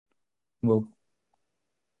Well,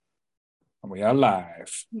 we are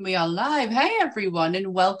live. We are live. Hey, everyone,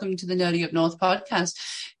 and welcome to the Nerdy Up North podcast.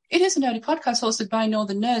 It is a nerdy podcast hosted by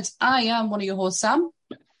Northern Nerds. I am one of your hosts, Sam.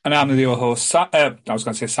 And I'm the other host, I was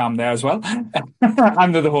going to say Sam there as well.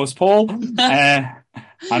 I'm the other host, Paul. And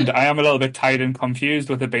I am a little bit tired and confused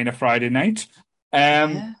with it being a Friday night.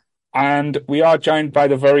 Yeah. And we are joined by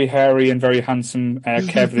the very hairy and very handsome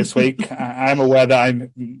Kev this week. I'm aware that I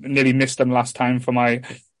nearly missed him last time for my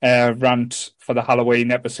rant for the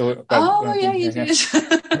Halloween episode. Yeah, you did.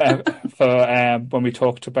 For when we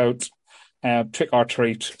talked about trick or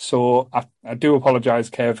treat. So I do apologise,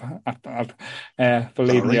 Kev, for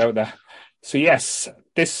leaving you out there. So yes,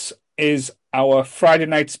 this is our Friday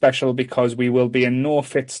night special because we will be in no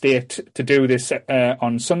fit state to do this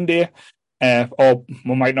on Sunday. Or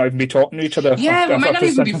we might not even be talking to each other. Yeah, we might not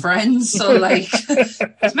even be friends. So,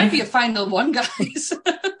 this might be a final one, guys.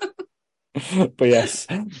 But yes.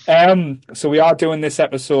 So we are doing this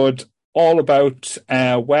episode all about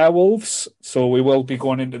werewolves. So we will be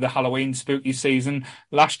going into the Halloween spooky season.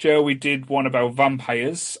 Last year we did one about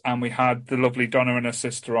vampires, and we had the lovely Donna and her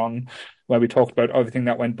sister on, where we talked about everything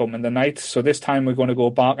that went bum in the night. So this time we're going to go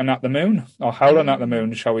barking at the moon, or howling at the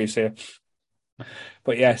moon, shall we say.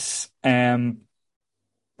 But yes,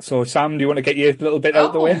 so Sam, do you want to get your little bit out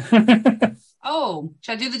of the way?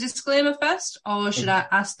 Should I do the disclaimer first, or should I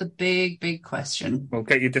ask the big question? We'll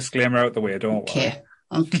get your disclaimer out of the way, don't worry.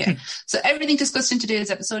 Okay. So everything discussed in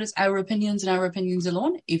today's episode is our opinions and our opinions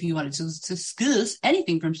alone. If you wanted to discuss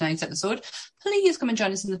anything from tonight's episode, please come and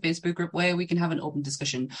join us in the Facebook group where we can have an open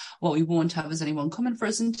discussion. What we won't have is anyone coming for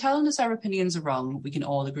us and telling us our opinions are wrong. We can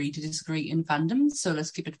all agree to disagree in fandom, so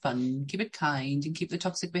let's keep it fun, keep it kind, and keep the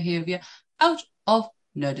toxic behaviour out of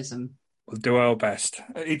nerdism. We'll do our best.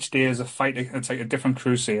 Each day is a fight. It's like a different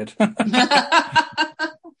crusade.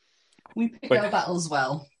 We pick our battles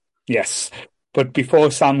well. Yes. But before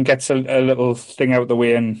Sam gets a little thing out of the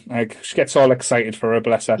way and she gets all excited for her,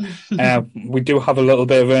 bless her, we do have a little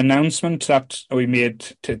bit of an announcement that we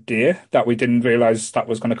made today that we didn't realise that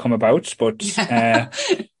was going to come about, but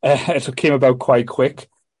it came about quite quick.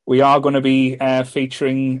 We are going to be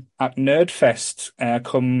featuring at Nerdfest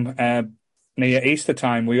come near Easter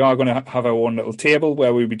time. We are going to have our own little table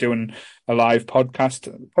where we'll be doing a live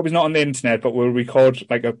podcast. Probably not on the internet, but we'll record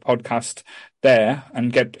like a podcast there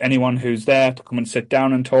and get anyone who's there to come and sit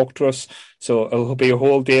down and talk to us. So it'll be a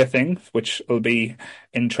whole day thing, which will be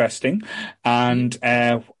interesting. And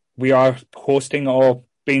we are hosting or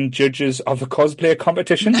being judges of the cosplay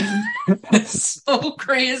competition. It's so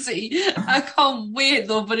crazy. I can't wait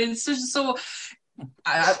though, but it's just so...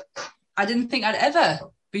 I didn't think I'd ever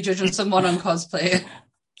be judging someone on cosplay.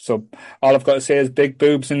 So all I've got to say is big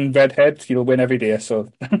boobs and red head, you'll win every day. So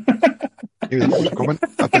knew that was coming.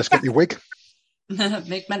 I best get your wig.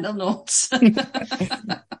 Make mental notes.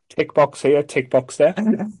 Tick box here, tick box there.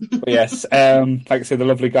 But yes, like I say, the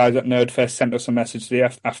lovely guys at Nerdfest sent us a message today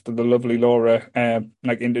after the lovely Laura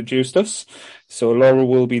introduced us. So Laura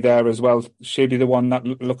will be there as well. She'll be the one that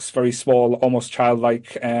looks very small, almost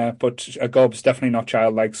childlike, but a gob's definitely not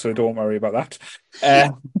childlike, so don't worry about that.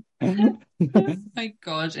 Oh my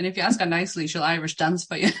God. And if you ask her nicely, she'll Irish dance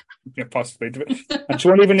for you. Yeah, possibly. And she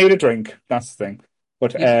won't even need a drink. That's the thing.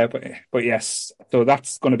 But yes, so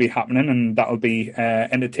that's going to be happening, and that'll be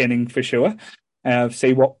entertaining for sure.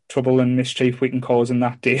 See what trouble and mischief we can cause in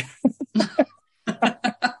that day.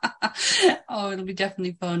 Oh, it'll be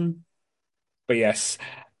definitely fun. But yes,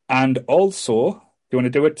 and also, do you want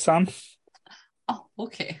to do it, Sam? Oh,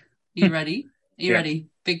 okay. You ready? Are you ready?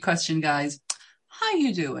 Big question, guys. How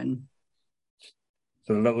you doing?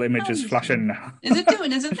 So the little image is flashing now. Is it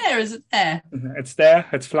doing? Is it there? Is it there? It's there.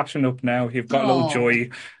 It's flashing up now. You've got a little joy.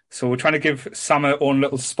 So we're trying to give Sam her own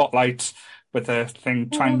little spotlight with a thing,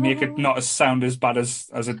 try and make it not as sound as bad as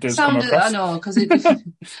it does come across. I know, because the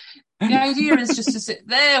idea is just to sit.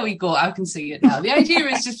 There we go. I can see it now. The idea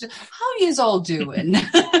is just how yous all doing?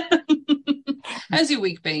 How's your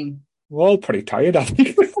week been? We're all pretty tired, I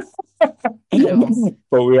think.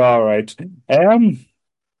 But we are all right.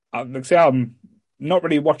 Like I say, I'm not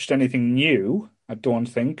really watched anything new, I don't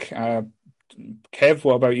think. Kev,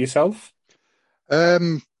 what about yourself?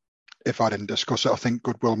 If I didn't discuss it, I think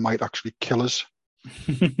Goodwill might actually kill us.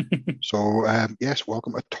 So, yes,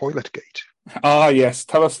 welcome to Toilet Gate. Ah, yes.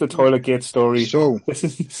 Tell us the Toilet Gate story. So,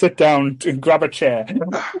 sit down and grab a chair.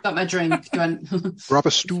 Got my drink. Grab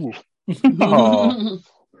a stool. Oh.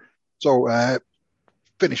 So,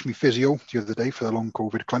 finished my physio the other day for the long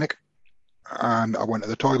COVID clinic, and I went to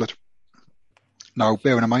the toilet. Now,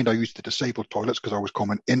 bearing in mind, I used the disabled toilets because I was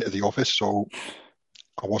coming into the office, so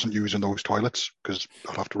I wasn't using those toilets because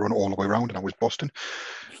I'd have to run all the way around and I was busting.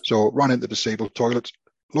 So ran into the disabled toilets,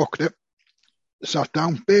 looked at it, sat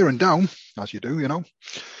down, bearing down, as you do, you know.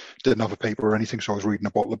 Didn't have a paper or anything, so I was reading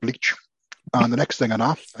a bottle of bleach. And the next thing I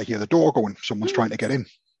know, I hear the door going. Someone's trying to get in.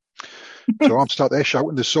 So I'm sat there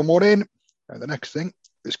shouting, there's someone in. And the next thing,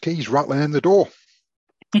 there's keys rattling in the door.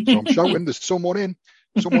 So I'm shouting, there's someone in.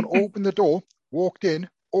 Someone opened the door, walked in,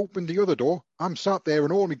 opened the other door. I'm sat there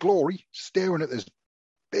in all my glory, staring at this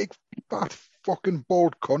big, fat, fucking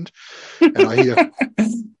bald cunt. And I hear,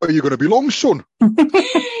 are you going to be long, son?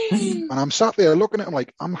 And I'm sat there looking at him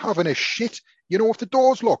like, I'm having a shit. You know, if the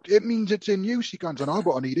door's locked, it means it's in use. He can't say, no,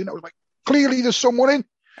 but I need in. I was like, clearly there's someone in.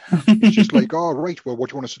 He's just like, oh, right, well, what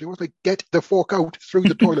do you want us to do? I was like, get the fuck out, through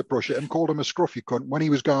the toilet brush it, and called him a scruffy cunt. When he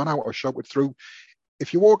was gone out, I shouted through,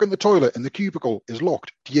 if you walk in the toilet and the cubicle is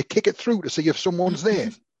locked, do you kick it through to see if someone's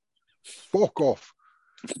there? Fuck off.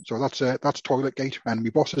 So that's Toilet Gate, and my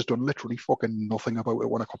boss has done literally fucking nothing about it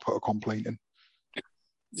when I could put a complaint in.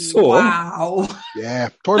 So, wow. Yeah,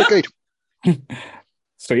 Toilet Gate.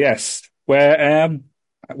 So yes, where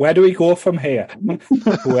do we go from here?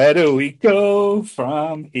 Where do we go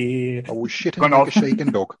from here? I was shitting like a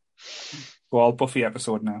shaking dog. We're all Buffy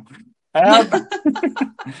episode now.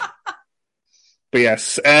 But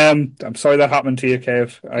yes, I'm sorry that happened to you,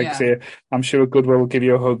 Kev. Like say, I'm sure Goodwill will give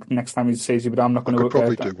you a hug next time he sees you, but I'm not going to.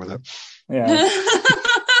 Probably do with it. Yeah.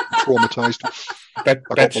 Traumatized. I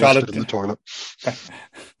got molested in the toilet.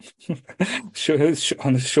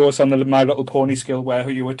 Show us on the My Little Pony skill where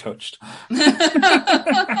you were touched. Right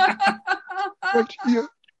here.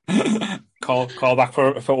 Call back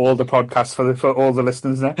for all the podcasts for all the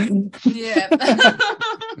listeners there. Yeah.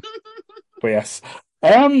 But yes.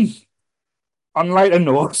 On lighter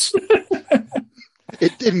notes.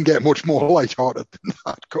 It didn't get much more lighthearted than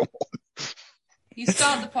that. Come on. You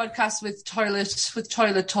start the podcast with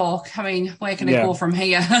toilet talk. I mean, where can it go from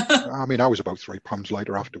here? I mean, I was about 3 pounds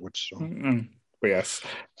lighter afterwards. So. But yes.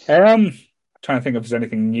 Trying to think if there's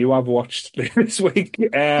anything new I've watched this week.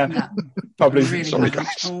 Probably. Really Sorry,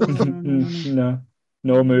 guys.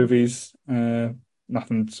 No movies.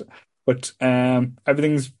 Nothing. But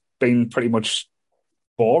everything's been pretty much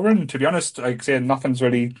boring, to be honest. Like I say, nothing's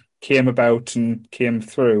really came about and came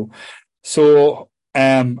through. So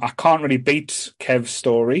I can't really beat Kev's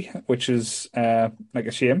story, which is like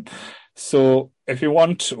a shame. So if you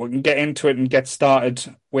want, we can get into it and get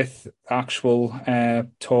started with actual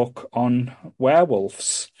talk on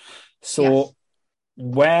werewolves. So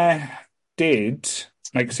where did,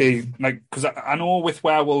 like say, like, because I know with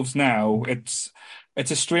werewolves now, it's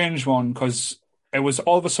a strange one because it was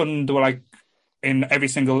all of a sudden they were like in every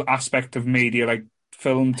single aspect of media, like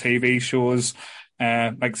film, TV shows,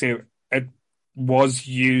 like say it was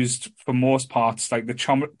used for most parts, like the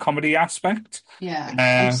comedy aspect.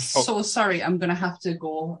 Yeah. I'm so sorry. I'm going to have to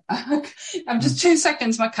go. I'm just 2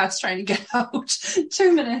 seconds. My cat's trying to get out.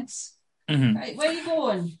 2 minutes. Mm-hmm. Right, where are you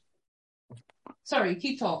going? Sorry,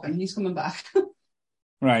 keep talking. He's coming back.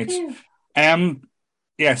 Right.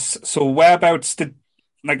 Yes. So whereabouts did,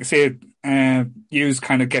 like I say, yous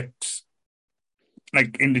kind of get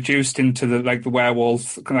like introduced into the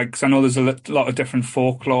werewolf, like, cause I know there's a lot of different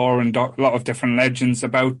folklore and a lot of different legends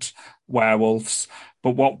about werewolves,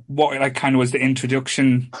 but what like kind of was the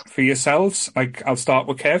introduction for yourselves? Like, I'll start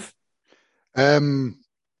with Kev.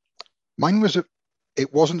 Mine was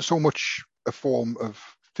it wasn't so much a form of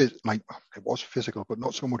like it was physical, but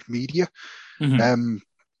not so much media. Mm-hmm.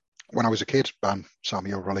 When I was a kid, and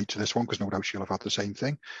Sammy will relate to this one because no doubt she'll have had the same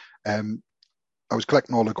thing. I was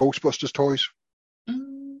collecting all the Ghostbusters toys.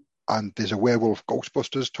 And there's a werewolf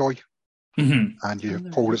Ghostbusters toy, and you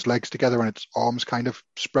pull its legs together and its arms kind of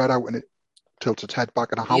spread out and it tilts its head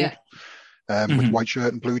back in a howl, with white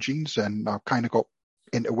shirt and blue jeans. And I kind of got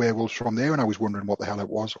into werewolves from there, and I was wondering what the hell it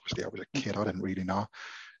was. Obviously, I was a kid, I didn't really know.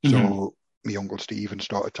 So my Uncle Stephen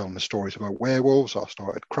started telling the stories about werewolves. I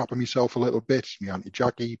started crapping myself a little bit. My Auntie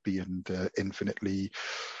Jackie, being the infinitely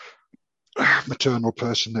maternal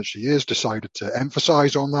person that she is, decided to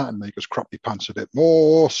emphasize on that and make us crap my pants a bit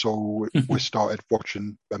more. So we started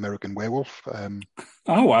watching American Werewolf.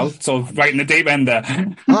 Oh well, so right in the deep end there.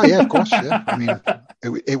 Oh yeah, of course. Yeah, I mean,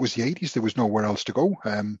 it was the 80s. There was nowhere else to go.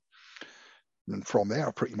 And from there,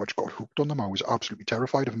 I pretty much got hooked on them. I was absolutely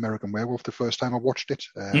terrified of American Werewolf the first time I watched it,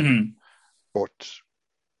 but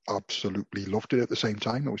absolutely loved it at the same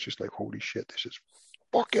time. It was just like, holy shit, this is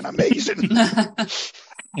fucking amazing.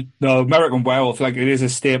 No, American Werewolf, like, it is a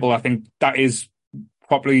staple. I think that is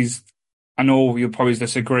probably, I know you'll probably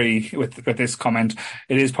disagree with this comment,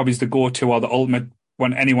 it is probably the go-to or the ultimate,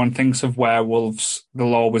 when anyone thinks of werewolves,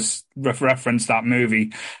 they'll always reference that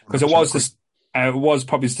movie, because it was this, was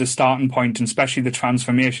probably the starting point, and especially the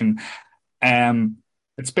transformation.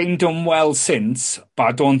 It's been done well since, but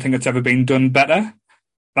I don't think it's ever been done better.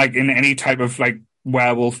 Like in any type of like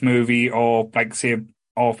werewolf movie or like say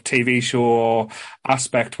or TV show or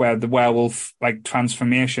aspect where the werewolf like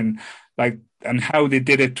transformation, like and how they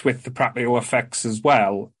did it with the practical effects as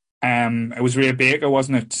well. It was Ray Baker,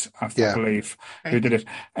 wasn't it? I believe who did it.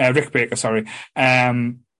 Rick Baker, sorry.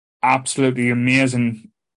 Absolutely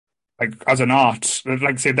amazing. Like as an art, like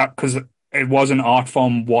I say that because it was an art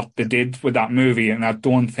form what they did with that movie, and I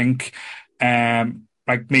don't think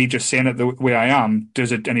like me just saying it the way I am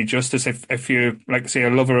does it any justice. If you like say a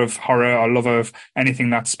lover of horror or lover of anything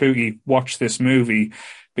that's spooky, watch this movie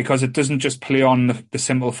because it doesn't just play on the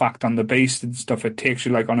simple fact on the beast and stuff. It takes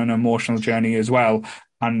you like on an emotional journey as well,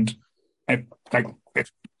 and it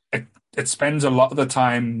spends a lot of the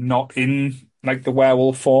time not in like the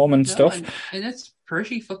werewolf form and stuff. And it's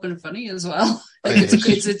pretty fucking funny as well.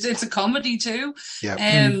 It's a comedy too,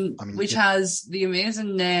 which has the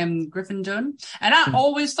amazing Griffin Dunne. And I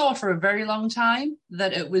always thought for a very long time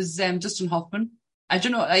that it was Dustin Hoffman. I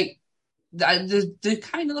don't know, like they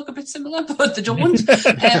kind of look a bit similar, but they don't.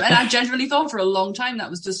 And I generally thought for a long time that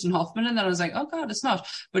was Dustin Hoffman, and then I was like, oh god, it's not.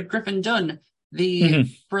 But Griffin Dunne, the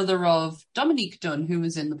brother of Dominique Dunne, who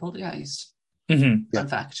was in The Poltergeist. Fun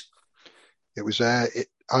fact. It was.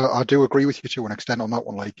 I do agree with you to an extent on that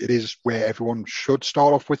one. Like, it is where everyone should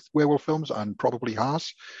start off with werewolf films, and probably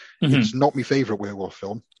has. It's not my favourite werewolf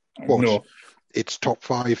film, but it's top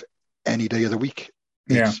 5 any day of the week.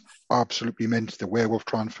 It's absolutely mint. The werewolf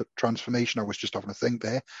transformation. I was just having a think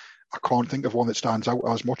there. I can't think of one that stands out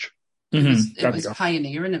as much. It was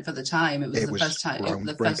pioneering it for the time. It was the first time.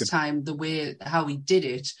 The first time the way how he did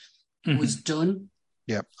it was done.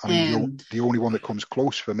 Yeah, I mean, the only one that comes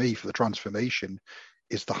close for me for the transformation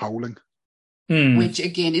is The Howling, which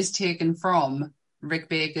again is taken from Rick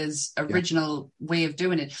Baker's original way of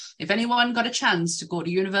doing it. If anyone got a chance to go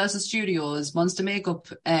to Universal Studios Monster Makeup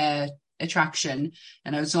attraction,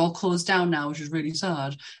 and it was all closed down now, which is really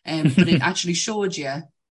sad, but it actually showed you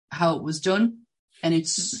how it was done, and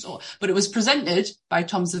but it was presented by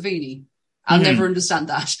Tom Savini. I'll never understand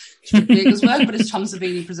that. It's Rick Baker's work, but it's Tom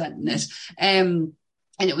Savini presenting it, and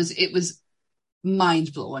it was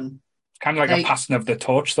mind blowing. Kind of like a passing of the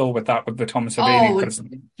torch, though, with the Tom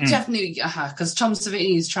Savini. Definitely, because Tom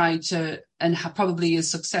Savini's tried to, and probably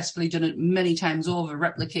has successfully done it many times over,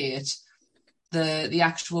 replicate the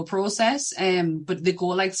actual process. But they go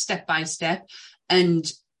like step by step, and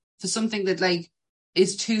for something that like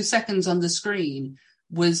is 2 seconds on the screen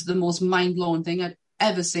was the most mind blowing thing I'd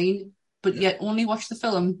ever seen. But yet, only watched the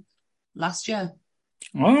film last year.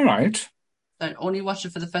 All right. I only watched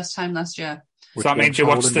it for the first time last year. So that means you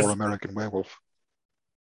watched the American Werewolf.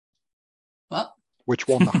 What? Which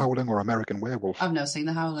one, The Howling or American Werewolf? I've never seen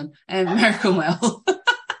The Howling. American Werewolf.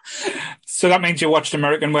 So that means you watched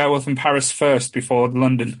American Werewolf in Paris first before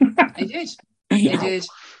London. I did.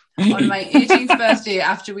 On my 18th birthday,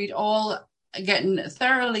 after we'd all getting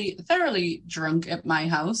thoroughly drunk at my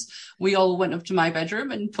house, we all went up to my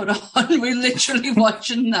bedroom and put on, we're literally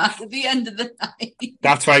watching that at the end of the night.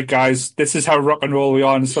 That's right, guys. This is how rock and roll we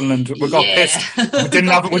are in Sunderland. We got pissed. At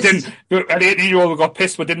 18-year-old, we got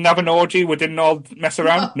pissed. We didn't have an orgy. We didn't all mess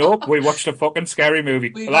around. Nope. We watched a fucking scary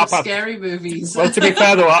movie. We love scary movies. Well, to be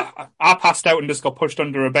fair though, I passed out and just got pushed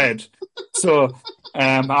under a bed. So,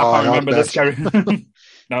 I can't remember the scary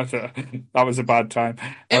No, that was a bad time.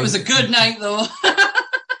 It was a good night, though.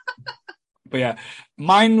 But yeah,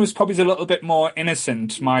 mine was probably a little bit more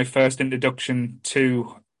innocent, my first introduction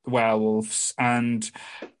to werewolves. And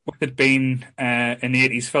with it being an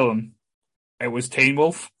 80s film, it was Teen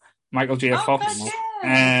Wolf, Michael J. Fox.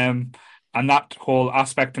 And that whole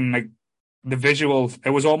aspect and like the visual,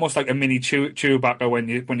 it was almost like a mini Chewbacca when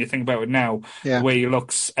you think about it now, the way he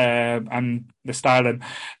looks and the styling.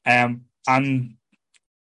 And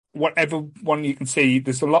whatever one you can see,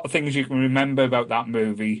 there's a lot of things you can remember about that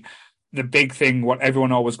movie. The big thing, what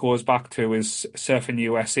everyone always goes back to, is Surfing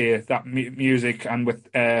USA. That music, and with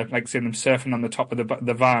like seeing them surfing on the top of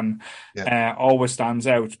the van, always stands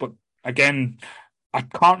out. But again, I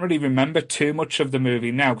can't really remember too much of the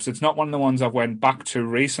movie now because it's not one of the ones I've went back to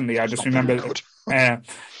recently. I just remember. I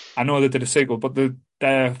know they did a sequel, but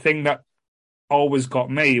the thing that always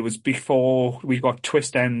got me was before we got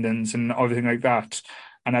twist endings and everything like that.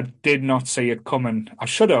 And I did not see it coming. I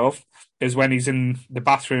should have, is when he's in the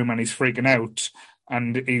bathroom and he's freaking out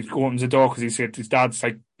and he opens the door because he said his dad's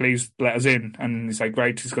like, please let us in. And he's like,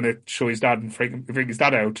 right, he's going to show his dad and freak his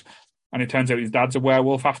dad out. And it turns out his dad's a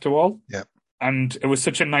werewolf after all. Yeah. And it was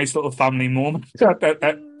such a nice little family moment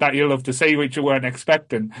that you'll love to see, which you weren't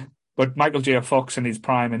expecting. But Michael J. Fox in his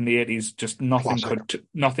prime in the 80s, just Classic.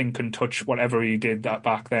 nothing can touch whatever he did that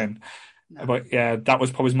back then. No. But yeah, that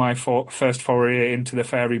was probably my first foray into the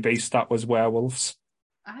fairy beast. That was werewolves.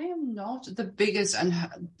 I am not the biggest, and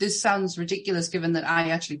this sounds ridiculous given that I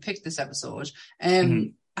actually picked this episode.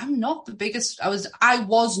 Mhm. I'm not the biggest. I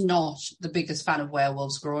was not the biggest fan of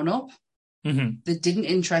werewolves growing up. Hmm. They didn't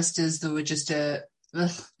interest us. They were just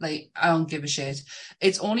like, I don't give a shit.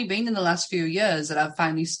 It's only been in the last few years that I've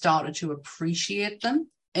finally started to appreciate them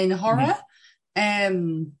in horror.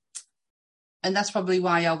 And that's probably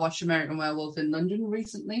why I watched American Werewolf in London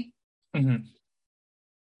recently. Hmm.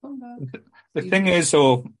 Oh, no. The thing is,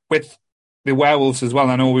 though, with the werewolves as well,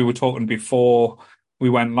 I know we were talking before we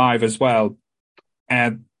went live as well.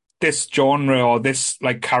 This genre or this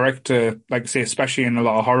like character, like say, especially in a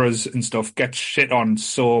lot of horrors and stuff, gets shit on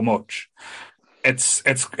so much.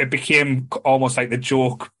 It became almost like the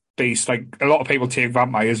joke beast. Like a lot of people take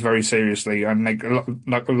vampires very seriously, and like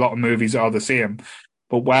a lot of movies are the same.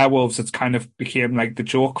 But werewolves, it's kind of became like the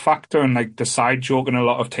joke factor and like the side joke in a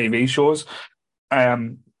lot of TV shows.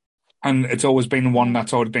 And it's always been one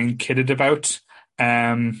that's always been kidded about.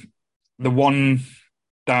 The one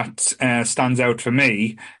that stands out for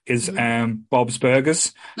me is Bob's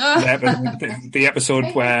Burgers. The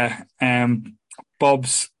episode where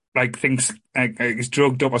Bob's like thinks he's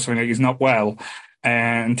drugged up or something, like he's not well.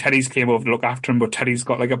 And Teddy's came over to look after him, but Teddy's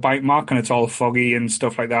got like a bite mark and it's all foggy and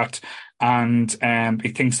stuff like that. And he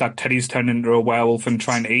thinks that Teddy's turned into a werewolf and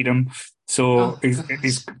trying to eat him. So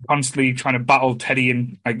he's constantly trying to battle Teddy,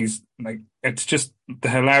 and it's just the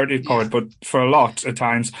hilarity of it. But for a lot of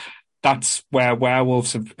times, that's where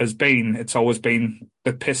werewolves has been. It's always been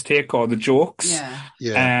the piss take or the jokes.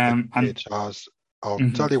 Yeah. It has. I'll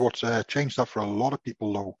tell you what's changed that for a lot of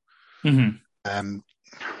people though.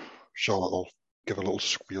 Charlotte will give a little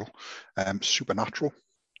squeal. Supernatural.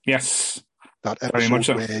 Yes. That Very much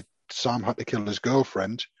episode so. where Sam had to kill his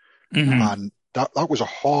girlfriend, and that was a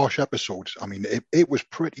harsh episode. I mean, it was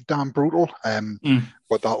pretty damn brutal.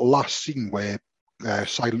 But that last scene where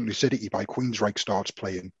Silent Lucidity by Queensryche starts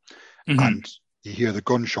playing, and you hear the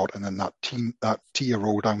gunshot, and then that tear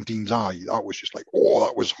roll down Dean's eye, that was just like, oh,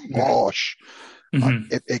 that was harsh.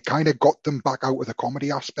 It kind of got them back out of the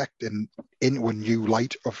comedy aspect and into a new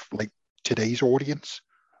light of like today's audience,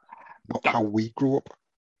 not how we grew up.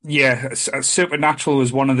 Yeah, Supernatural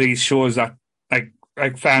was one of these shows that,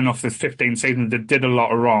 like fair enough, there's 15 seasons that did a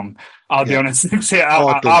lot of wrong. I'll be honest.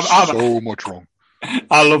 So much wrong.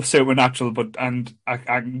 I love Supernatural, I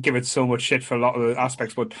can give it so much shit for a lot of the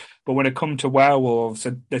aspects. But when it come to werewolves,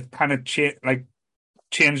 it kind of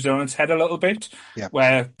changed it on its head a little bit,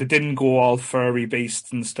 where they didn't go all furry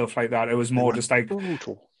beasts and stuff like that. It was more just like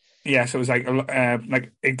brutal. Yes, it was like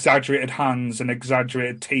exaggerated hands and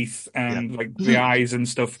exaggerated teeth and like the eyes and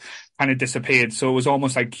stuff kind of disappeared. So it was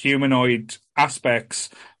almost like humanoid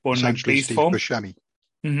aspects, but in like beast form.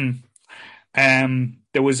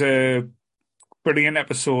 There was a brilliant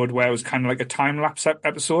episode where it was kind of like a time lapse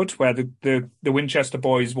episode where the Winchester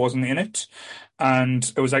boys wasn't in it,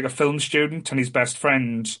 and it was like a film student and his best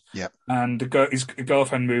friend, and his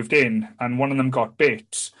girlfriend moved in, and one of them got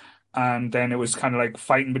bit. And then it was kind of like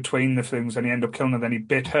fighting between the things, and he ended up killing her. Then he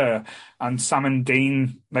bit her, and Sam and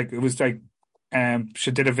Dean, like it was like,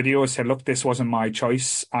 she did a video and said, "Look, this wasn't my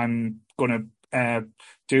choice. I'm gonna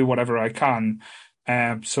do whatever I can,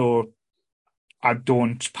 so I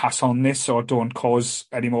don't pass on this or don't cause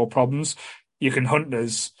any more problems. You can hunt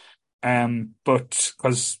us, but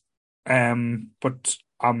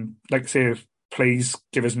like say, please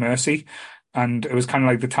give us mercy." And it was kind of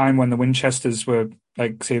like the time when the Winchesters were,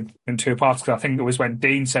 like, say, in two parts, because I think it was when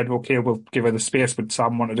Dean said, okay, we'll give her the space, but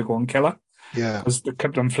Sam wanted to go and kill her. Yeah. Because they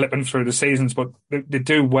kept on flipping through the seasons, but they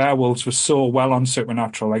do werewolves were so well on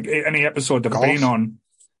Supernatural. Like, any episode they've been on,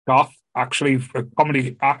 Garth, actually, a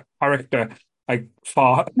comedy character, like,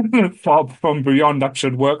 far from beyond that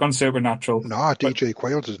should work on Supernatural. No, DJ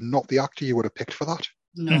Quails is not the actor you would have picked for that.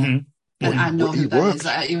 No. And I know who that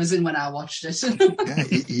is. He was in when I watched it.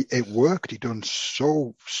 It worked. He done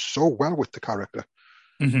so well with the character.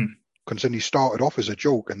 Considering he started off as a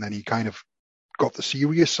joke, and then he kind of got the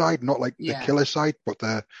serious side, not like the killer side, but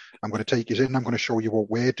I'm going to take you in, I'm going to show you what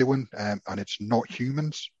we're doing, and it's not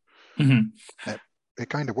humans. It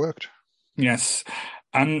kind of worked. Yes.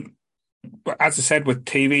 And as I said, with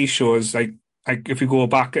TV shows, like if you go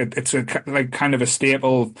back, it's like kind of a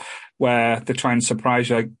staple where they try and surprise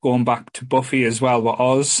you, like going back to Buffy as well, with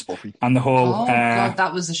Oz and the whole. Oh God,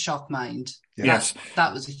 that was a shock, mind. Yes,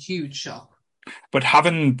 that was a huge shock. But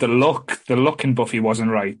having the look in Buffy wasn't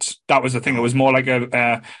right. That was the thing. It was more like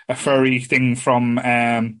a furry thing from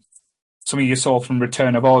something you saw from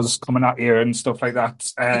Return of Oz coming at you and stuff like that.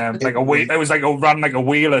 It was like ran like a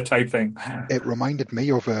wheeler type thing. It reminded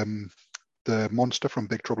me of the monster from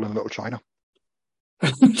Big Trouble in Little China.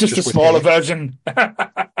 just a smaller version.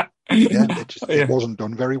 It wasn't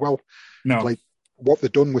done very well. No. Like what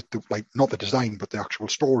they've done with not the design, but the actual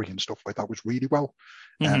story and stuff like that was really well.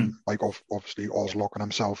 Obviously Oz locking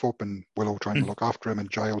himself up and Willow trying to look after him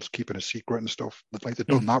and Giles keeping a secret and stuff. Like they've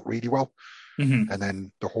done that really well. And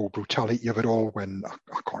then the whole brutality of it all when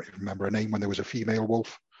I can't even remember her name, when there was a female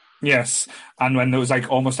wolf. Yes, and when there was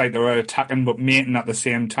like almost like they were attacking but mating at the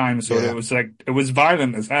same time, so it was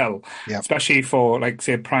violent as hell, especially for like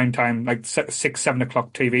say prime time, like 6-7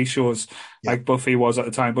 o'clock TV shows like Buffy was at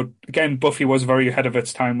the time. But again, Buffy was very ahead of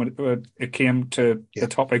its time when it came to the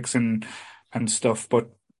topics and stuff.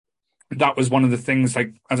 But that was one of the things,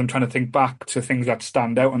 like as I'm trying to think back to things that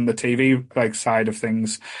stand out on the TV like side of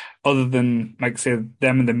things, other than like say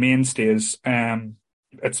them and the mainstays.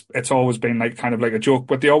 It's always been like kind of like a joke,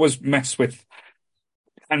 but they always mess with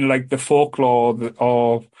kind of like the folklore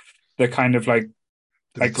or the kind of like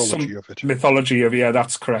mythology of it. Mythology of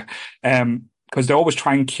that's correct. Because they always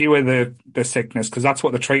try and cure the sickness, because that's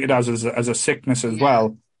what they're treated as a sickness as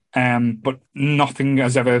well. But nothing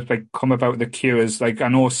has ever like come about the cures. Like I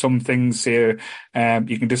know some things say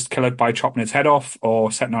you can just kill it by chopping its head off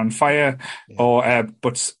or setting it on fire, or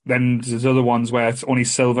but then there's other ones where it's only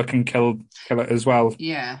silver can kill it as well.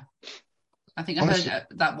 Yeah, I think I heard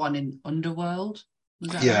that one in Underworld.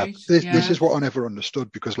 Was that right? This is what I never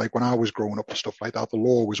understood, because like when I was growing up and stuff like that, the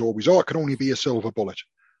law was always, it can only be a silver bullet.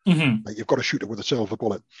 Like you've got to shoot it with a silver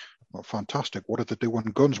bullet. Well, fantastic. What did they do when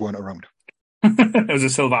guns weren't around? It was a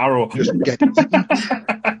silver arrow. Just get eaten.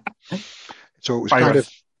 So it was kind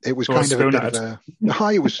of a bit of a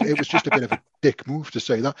it was just a bit of a dick move to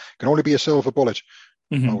say that can only be a silver bullet.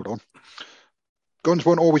 Hold on, guns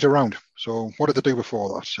weren't always around. So what did they do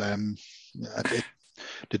before that?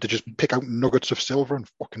 Did they just pick out nuggets of silver and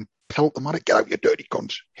fucking pelt them at it? Get out, you dirty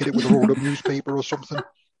cunts! Hit it with a rolled up newspaper or something.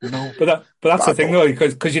 You know. But that's the thing though,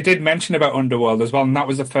 because you did mention about Underworld as well, and that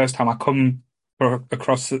was the first time I come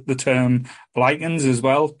across the term lichens as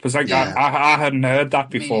well, because like I hadn't heard that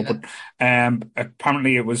before, but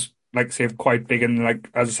apparently it was like say quite big, and like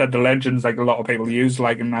as I said, the legends, like a lot of people use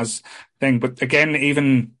lichen as thing, but again,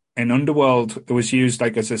 even in Underworld, it was used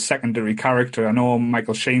like as a secondary character. I know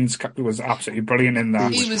Michael Sheen's was absolutely brilliant in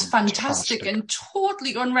that. He was fantastic and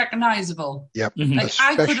totally unrecognisable. Yep, like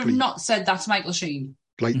I could have not said that's Michael Sheen.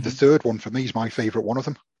 Like the third one for me is my favourite one of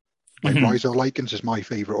them. Like Rise of the Lycans is my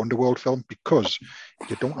favourite Underworld film, because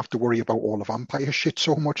you don't have to worry about all the vampire shit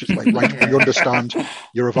so much. It's like, right, we understand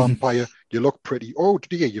you're a vampire, you look pretty. Oh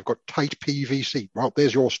dear, you've got tight PVC. Well,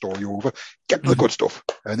 there's your story over. Get to the good stuff.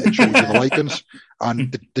 And it shows you the Lycans.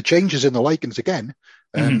 And the changes in the Lycans again,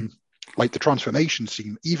 like the transformation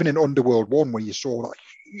scene, even in Underworld 1, where you saw that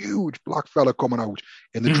huge black fella coming out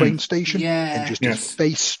in the train station, and just his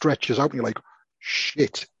face stretches out, and you're like,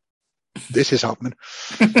 shit. This is happening.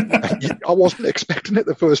 I wasn't expecting it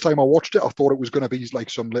the first time I watched it. I thought it was going to be like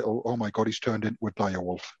some little, oh my God, he's turned into a dire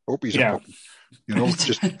wolf. Hope he's a puppy. You know,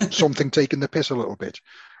 just something taking the piss a little bit.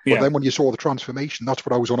 But then when you saw the transformation, that's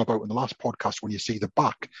what I was on about in the last podcast, when you see the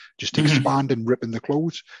back just expanding, ripping the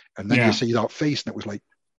clothes, and then you see that face, and it was like,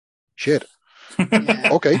 shit.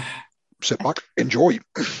 Okay. Sit back, enjoy.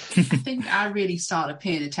 I think I really started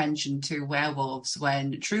paying attention to werewolves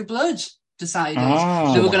when True Blood decided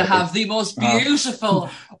they were going to have the most beautiful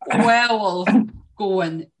werewolf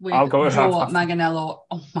going with Joe Manganiello.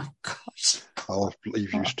 Oh my God. I'll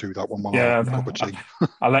leave you to that one. Cup of tea.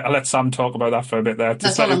 I'll let Sam talk about that for a bit there.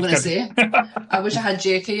 That's all I'm going to say. I wish I had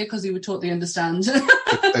Jake here, because he would totally understand.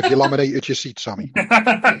 Have you laminated your seat, Sammy?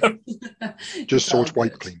 Just so it's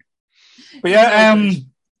wiped clean. But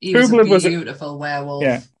he was a beautiful werewolf.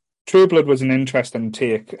 Yeah, True Blood was an interesting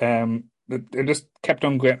take. It just kept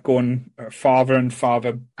on going farther and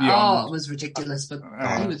farther beyond. Oh, it was ridiculous, but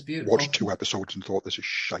it was beautiful. Watched 2 episodes and thought, this is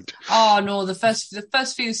shite. Oh no, the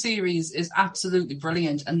first few series is absolutely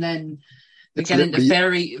brilliant, and then we get into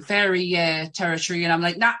fairy territory, and I'm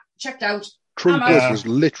like, nah, checked out. True Blood was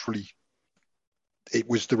literally, it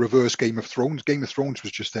was the reverse Game of Thrones. Game of Thrones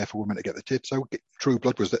was just there for women to get the tits out. True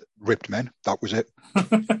Blood was that ripped men. That was it.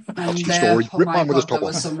 That's the story. Ripped man with his top on. There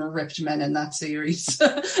was some ripped men in that series.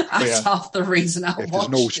 That's half the reason I watched it. If there's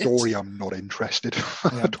no story, I'm not interested.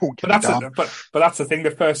 I don't give a damn. But that's the thing.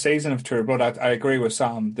 The first season of True Blood, I agree with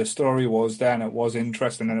Sam. The story was there, and it was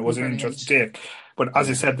interesting, and it was an interesting take. But as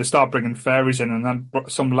I said, they start bringing fairies in, and then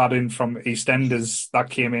some lad in from EastEnders that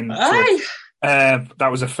came in.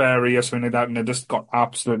 That was a fairy or something like that, and it just got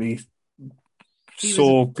absolutely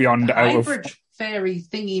so beyond out of fairy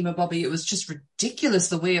thingy, my Bobby. It was just ridiculous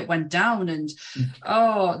the way it went down. And,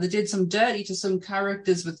 they did some dirty to some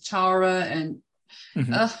characters with Tara. And,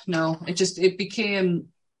 no, it became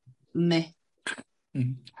meh.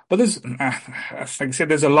 But there's, like I said,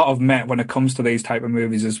 there's a lot of meh when it comes to these type of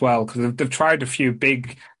movies as well, because they've tried a few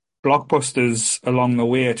big blockbusters along the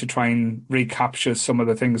way to try and recapture some of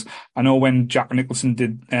the things. I know when Jack Nicholson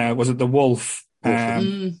did, was it The Wolf?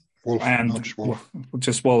 Wolf, and not just Wolf.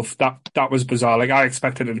 Just Wolf. That was bizarre. Like, I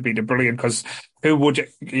expected it to be brilliant, because who would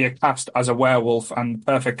you cast as a werewolf? And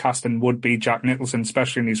perfect casting would be Jack Nicholson,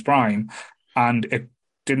 especially in his prime. And it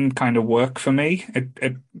didn't kind of work for me.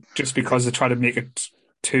 It just because they tried to make it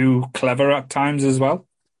too clever at times as well.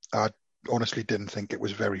 I honestly didn't think it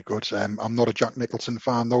was very good. I'm not a Jack Nicholson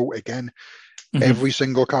fan, though. Again, every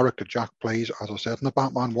single character Jack plays, as I said in the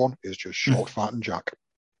Batman one, is just short, fat, and Jack.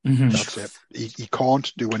 That's it. He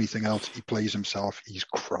can't do anything else. He plays himself. He's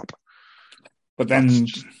crap. But then,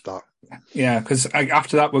 that. Yeah, because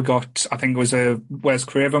after that we got, I think it was a Wes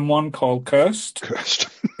Craven one called Cursed.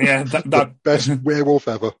 Yeah, that best werewolf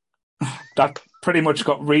ever. That pretty much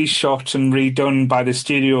got reshot and redone by the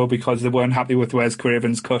studio because they weren't happy with Wes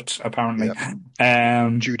Craven's cut, apparently.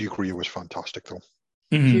 Judy Greer was fantastic, though.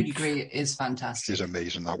 Judy Greer is fantastic. She's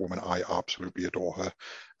amazing, that woman. I absolutely adore her.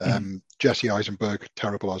 Jesse Eisenberg,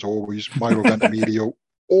 terrible as always. Milo Ventimiglia,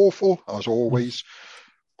 awful as always.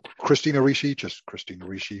 Christina Ricci, just Christina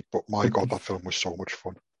Ricci. But my God, that film was so much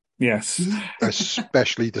fun. Yes.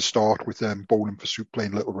 Especially the start with Bowling for Soup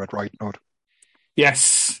playing Little Red Riding Hood.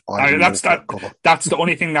 Yes. That's the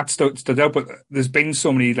only thing that stood out. But there's been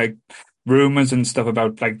so many, like, rumors and stuff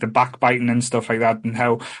about, like, the backbiting and stuff like that, and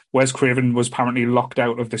how Wes Craven was apparently locked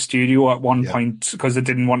out of the studio at one point because they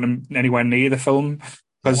didn't want him anywhere near the film,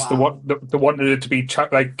 because they wanted it to be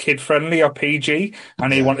like kid friendly or PG,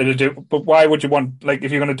 and he wanted to do. But why would you want, like,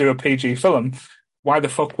 if you're going to do a PG film, why the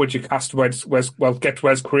fuck would you cast get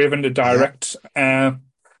Wes Craven to direct?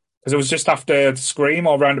 Because it was just after Scream,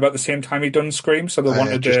 or around about the same time he'd done Scream, so they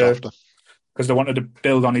wanted to. Because they wanted to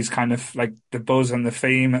build on his kind of, like, the buzz and the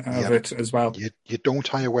theme of it as well. You don't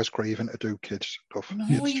hire Wes Craven to do kids stuff.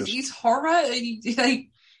 No, he's horror. Like,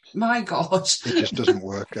 my God. It just doesn't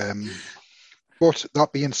work. But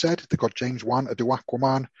that being said, they got James Wan to do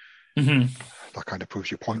Aquaman. That kind of proves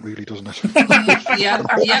your point, really, doesn't it? Yeah.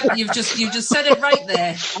 You've just said it right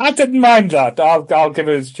there. I didn't mind that. I'll give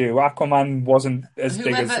it his due. Aquaman wasn't as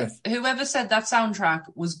big as whoever said that soundtrack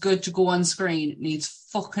was good to go on screen needs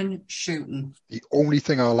fucking shooting. The only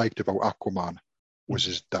thing I liked about Aquaman was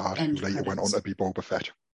his dad, who later went on to be Boba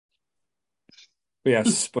Fett.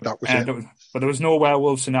 Yes, but that was it. But there was no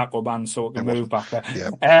werewolves in Aquaman, so it can move back there.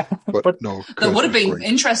 Yeah, but no. That would have been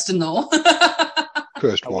interesting, though.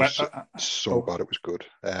 Cursed was so bad it was good.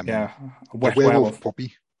 A werewolf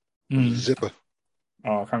puppy, Zipper.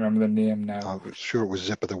 Oh, I can't remember the name now. I was sure it was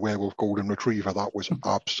Zipper, the werewolf golden retriever. That was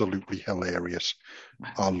absolutely hilarious.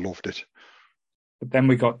 I loved it. But then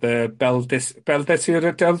we got the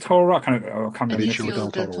Benicio del Toro. I can't remember.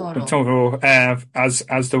 Benicio del Toro.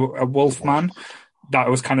 As the Wolfman. That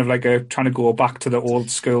was kind of like trying to go back to the old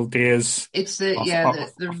school days. It's the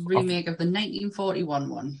remake of the 1941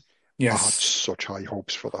 one. Yes. I had such high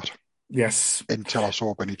hopes for that. Yes. Until I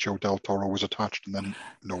saw Benicio del Toro was attached, and then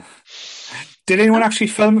no. Did anyone actually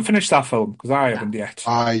finish that film? Because I haven't yet.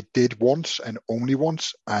 I did once and only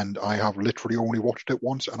once, and I have literally only watched it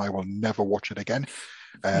once, and I will never watch it again.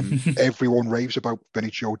 Everyone raves about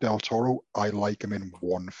Benicio del Toro. I like him in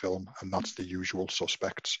one film, and that's The Usual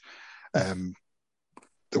Suspects.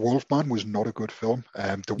 The Wolfman was not a good film.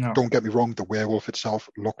 Don't get me wrong, the werewolf itself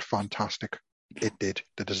looked fantastic. It did.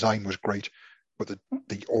 The design was great, but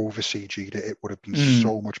the over CG'd it would have been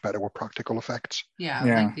so much better with practical effects. Yeah,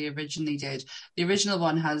 like they originally did. The original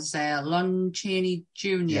one has Lon Chaney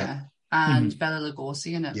Jr. and Bela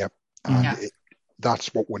Lugosi in it. Yep. And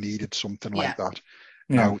that's what we needed, something like that.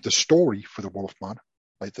 Now, the story for the Wolfman,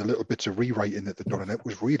 like the little bits of rewriting that they'd done in it,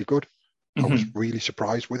 was really good. I was really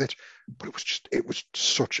surprised with it, but it was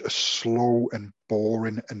such a slow and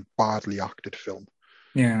boring and badly acted film.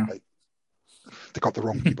 Yeah. Like, they got the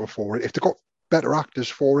wrong people for it. If they got better actors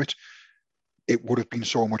for it, it would have been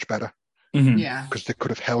so much better. Yeah. Because they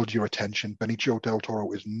could have held your attention. Benicio del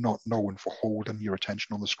Toro is not known for holding your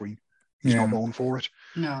attention on the screen. He's not known for it.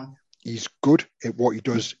 No. He's good at what he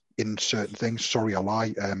does in certain things. Sorry, I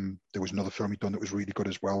lie. There was another film he'd done that was really good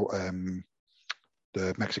as well.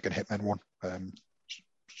 The Mexican Hitman one.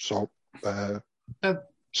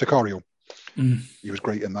 Sicario. He was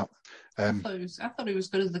great in that. I thought he was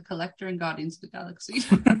good as the Collector in Guardians of the Galaxy.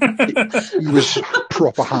 he was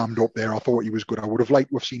proper hammed up there. I thought he was good. I would have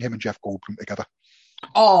liked to have seen him and Jeff Goldblum together.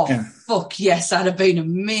 Oh, Yeah. fuck yes, that'd have been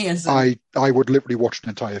amazing. I would literally watch an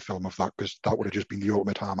entire film of that, because that would have just been the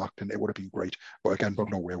ultimate harm acting. It would have been great. But again,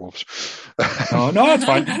 no werewolves. No, that's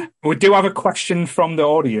fine. We do have a question from the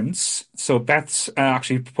audience. So Beth's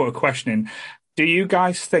actually put a question in. Do you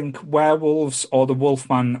guys think werewolves or the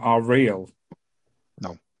Wolfman are real?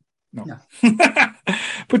 No. No.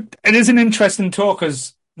 But it is an interesting talk,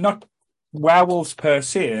 because not werewolves per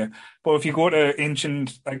se, but if you go to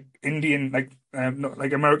ancient like Indian, like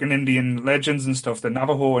American Indian legends and stuff, the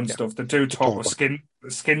Navajo and stuff, they do talk of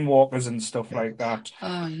skinwalkers and stuff like that.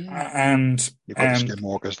 Oh, yeah. And You've got the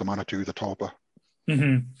skinwalkers, the Manitou, the Taupo,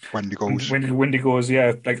 Wendigos. Wendigos,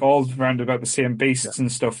 yeah, like all around about the same beasts and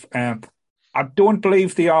stuff. I don't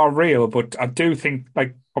believe they are real, but I do think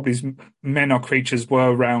like probably men or creatures were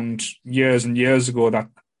around years and years ago that,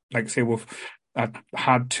 like say, that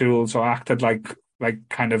had tools or acted like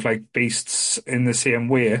kind of like beasts in the same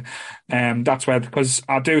way. That's where, because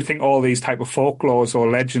I do think all these type of folklores or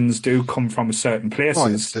legends do come from certain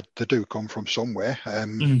places. Oh, they do come from somewhere.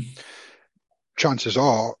 Chances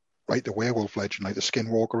are, like the werewolf legend, like the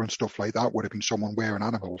skinwalker and stuff like that, would have been someone wearing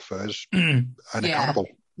animal furs and a cannibal.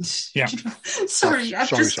 Yeah. Sorry, I'm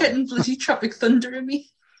just getting bloody Tropic Thunder in me.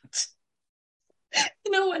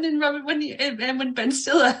 You know, when Ben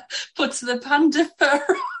Stiller puts the panda fur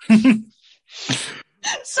on.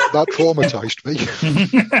 That traumatized me.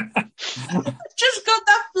 Just got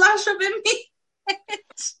that flash up in me.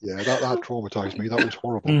 Yeah, that traumatized me. That was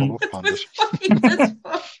horrible. I love pandas.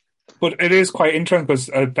 But it is quite interesting, because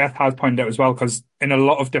Beth has pointed out as well, because in a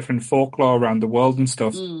lot of different folklore around the world and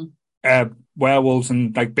stuff, werewolves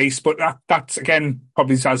and like beasts, but that's again,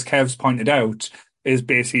 probably as Kev's pointed out, is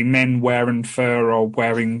basically men wearing fur or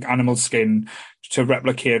wearing animal skin to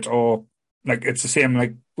replicate, or like it's the same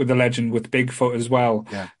like with the legend with Bigfoot as well.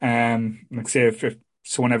 Yeah. Like say if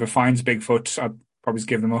someone ever finds Bigfoot, I'd probably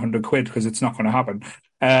give them £100 because it's not going to happen.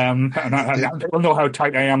 And people know how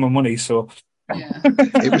tight I am on money, so. Yeah.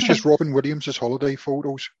 It was just Robin Williams' holiday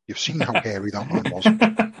photos. You've seen how hairy that man was.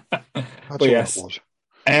 That's all it was.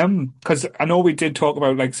 Because I know we did talk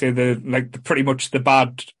about like say the pretty much the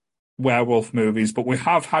bad werewolf movies, but we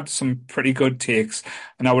have had some pretty good takes,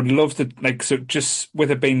 and I would love to so just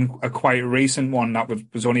with it being a quite recent one that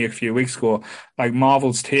was only a few weeks ago, like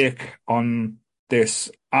Marvel's take on this.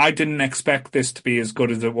 I didn't expect this to be as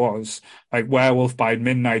good as it was. Like Werewolf by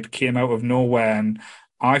Midnight came out of nowhere, and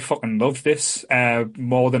I fucking loved this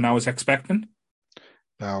more than I was expecting.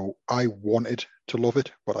 Now, I wanted to love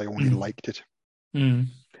it, but I only liked it.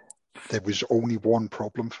 There was only one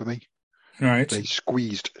problem for me. Right. They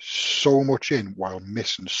squeezed so much in while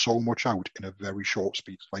missing so much out in a very short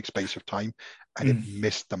space of time, and it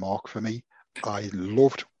missed the mark for me. I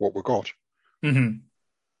loved what we got,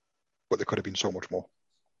 but there could have been so much more.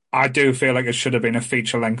 I do feel like it should have been a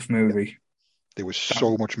feature-length movie. Yeah. There was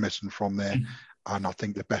so much missing from there, and I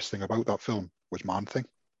think the best thing about that film was Man-Thing.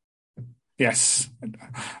 Yes.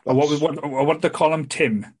 What did they call him?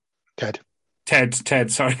 Tim?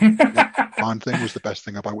 Ted, sorry. Man-Thing was the best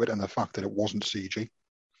thing about it, and the fact that it wasn't CG.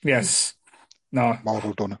 Yes. No.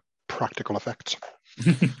 Marvel done practical effects.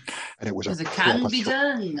 And it was it can be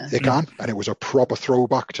done. It can, and it was a proper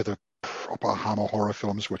throwback to the proper Hammer horror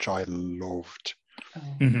films, which I loved.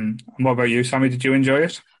 And what about you, Sammy? Did you enjoy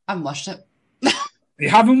it? I haven't watched it. You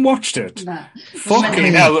haven't watched it? Nah.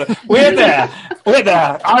 Fucking hell. Wait there.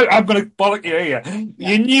 I'm going to bollock you here. Yeah.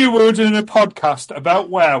 You knew we were doing a podcast about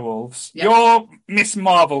werewolves. Yep. You're Miss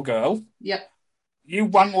Marvel girl. Yep. You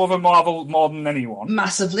want over Marvel more than anyone.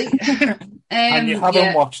 Massively. And you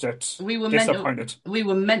haven't watched it. We were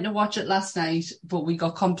meant to watch it last night, but we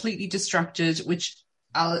got completely distracted, which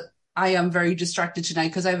I am very distracted tonight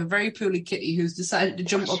because I have a very poorly kitty who's decided to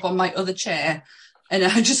jump up on my other chair. And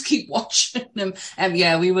I just keep watching them.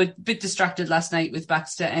 We were a bit distracted last night with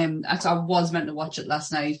Baxter. I was meant to watch it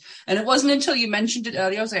last night. And it wasn't until you mentioned it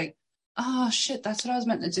earlier, I was like, oh, shit, that's what I was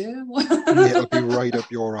meant to do. It'll be right up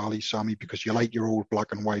your alley, Sammy, because you like your old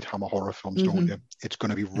black and white Hammer horror films, don't you? It's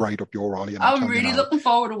going to be right up your alley. And I'm really looking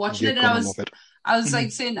forward to watching it. And I was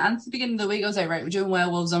like saying, at the beginning of the week, I was like, right, we're doing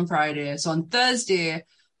Werewolves on Friday. So on Thursday,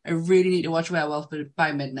 I really need to watch Werewolf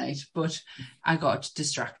by Midnight, but I got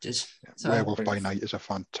distracted. So. Werewolf by Night is a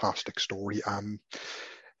fantastic story.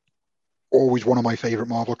 Always one of my favourite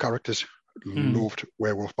Marvel characters. Loved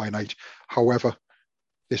Werewolf by Night. However,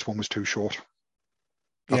 this one was too short.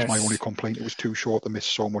 That's my only complaint. It was too short. They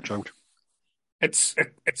missed so much out. It's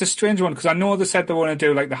a strange one because I know they said they want to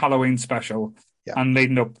do like the Halloween special and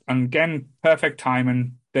leading up, and again, perfect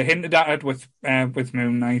timing. They hinted at it with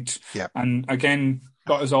Moon Knight, and again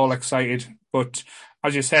got us all excited. But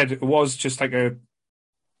as you said, it was just like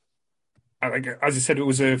like as I said, it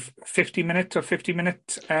was a 50-minute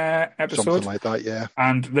episode. Something like that, yeah.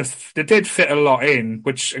 And they did fit a lot in,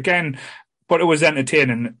 which again, but it was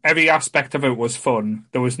entertaining. Every aspect of it was fun.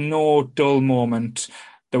 There was no dull moment.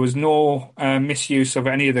 There was no misuse of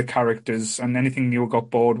any of the characters and anything you got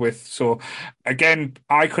bored with. So again,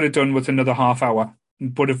 I could have done with another half hour,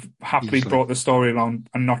 but have happily Easily. brought the story along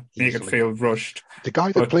and not make it Easily. feel rushed. The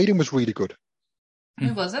guy that played him was really good.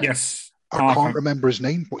 Who was it? Yes. I can't remember his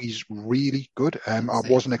name, but he's really good. I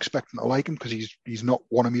wasn't expecting to like him because he's not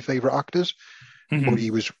one of my favourite actors. But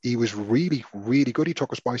he was really, really good. He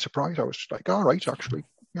took us by surprise. I was just like, all right, actually,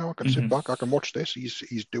 I can sit back, I can watch this.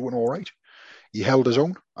 He's doing all right. He held his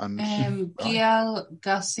own. And Gael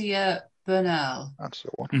Garcia Bernal. that's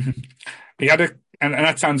the one. He had and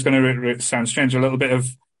that sounds going to sound strange, a little bit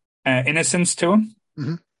of innocence to him.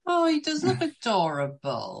 Oh, he does look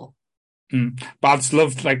adorable. But I just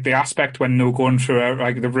loved like the aspect when they were going through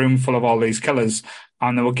like the room full of all these killers,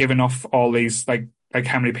 and they were giving off all these like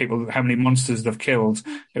how many monsters they've killed.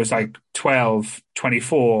 It was like 12,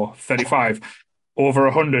 24, 35, over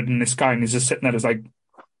 100 in this guy, and he's just sitting there, like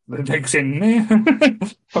saying,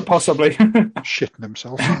 but possibly shitting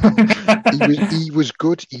himself. He was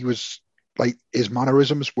good. He was like, his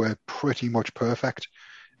mannerisms were pretty much perfect.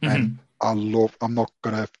 And I'm not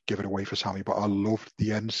going to give it away for Sammy, but I loved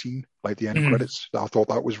the end scene, like the end credits. I thought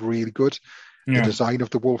that was really good. The design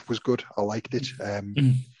of the wolf was good. I liked it.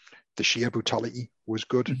 The sheer brutality was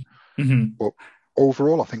good. But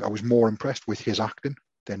overall, I think I was more impressed with his acting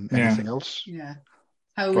than anything else. Yeah.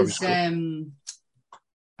 How was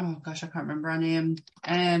oh gosh, I can't remember her name.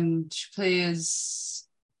 She plays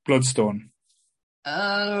Bloodstone.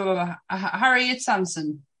 Harriet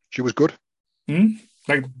Sansom. She was good.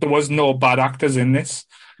 Like, there was no bad actors in this.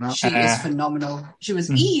 No. She is phenomenal. She was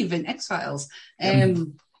Eve in X-Files.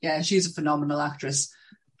 Yeah, she's a phenomenal actress.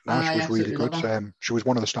 No, she was really good. She was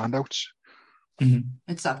one of the standouts.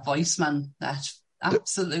 It's that voice, man. That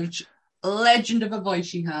absolute legend of a voice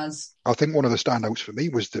she has. I think one of the standouts for me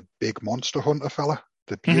was the big monster hunter fella,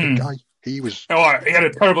 the bearded guy. He was. Oh, he had a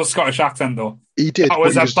terrible Scottish accent, though. He did. That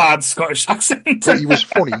was a bad Scottish accent. But he was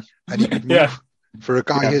funny, and he could move. For a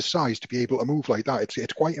guy his size to be able to move like that,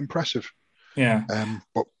 it's quite impressive. Yeah.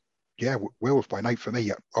 But yeah, Werewolf by Night for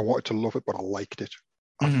me, I wanted to love it, but I liked it.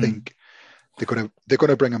 I think they're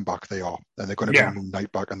gonna bring him back. They are, and they're gonna bring Moon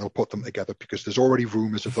Knight back, and they'll put them together because there's already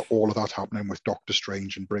rumours of all of that happening with Doctor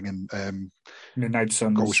Strange and bringing Midnight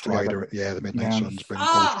Suns, Ghost Rider, the Midnight Suns, bringing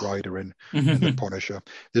Ghost Rider in, and the Punisher.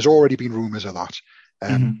 There's already been rumours of that.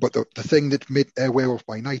 But the thing that Werewolf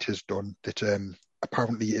by Night has done that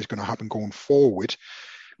apparently is going to happen going forward,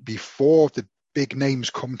 before the big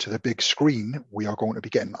names come to the big screen, we are going to be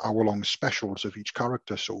getting hour-long specials of each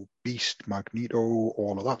character. So Beast, Magneto,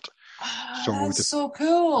 all of that. That's so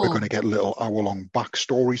cool. We're going to get little hour-long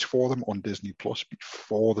backstories for them on Disney Plus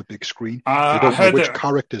before the big screen. I don't know which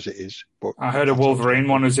characters it is, but I heard a Wolverine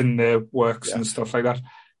one is in the works and stuff like that.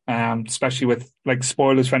 Especially with like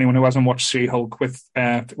spoilers for anyone who hasn't watched She-Hulk, with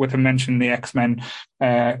him mentioning the X-Men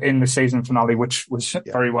in the season finale, which was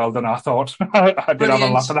very well done. I thought I did have a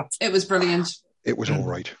laugh at that. It was brilliant. It was all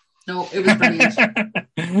right. No, it was brilliant.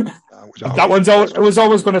 It was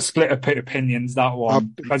always going to split opinions. That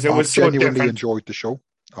one because it was so genuinely different. Enjoyed the show.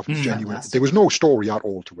 There was no story at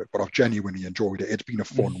all to it, but I've genuinely enjoyed it. It's been a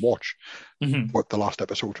fun watch. But the last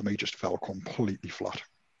episode to me just fell completely flat.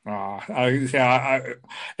 It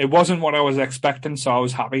wasn't what I was expecting, so I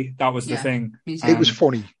was happy. That was the thing. It was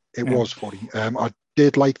funny. It was funny. I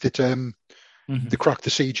did like that they cracked the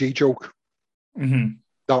CG joke.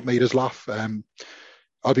 That made us laugh.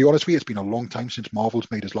 I'll be honest with you, it's been a long time since Marvel's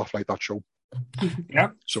made us laugh like that show. Yeah.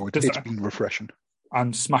 So it's been refreshing.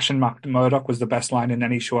 And Smashing Murdoch was the best line in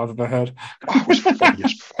any show I've ever heard. It was funny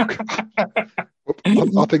as fuck.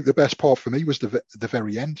 I think the best part for me was the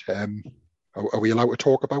very end. Are we allowed to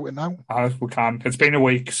talk about it now? We can. It's been a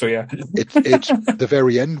week, so yeah. It's the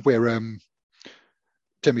very end where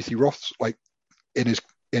Timothy Roth's like in his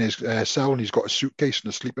cell, and he's got a suitcase and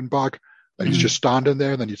a sleeping bag, and he's just standing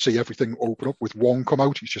there, and then you'd see everything open up with Wong come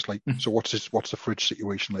out. He's just like, so what's the fridge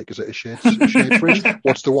situation like? Is it a shared fridge?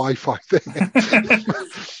 What's the Wi-Fi thing?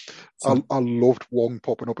 I loved Wong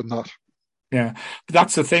popping up in that. Yeah, but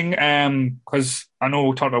that's the thing, because I know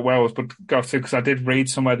we talked about werewolves, but because I did read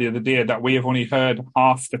somewhere the other day that we have only heard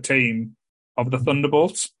half the team of the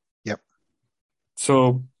Thunderbolts. Yep.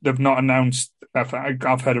 So they've not announced. I've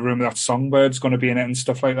heard a rumor that Songbird's going to be in it and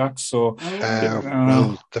stuff like that. So,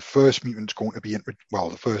 well, the first mutant's going to be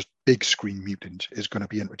the first big screen mutant is going to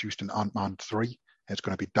be introduced in Ant-Man 3. It's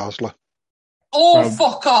going to be Dazzler. Oh,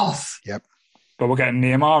 fuck off! Yep. But we're getting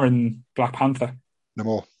Namor and Black Panther. No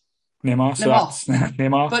more. Namor. So Namor. that's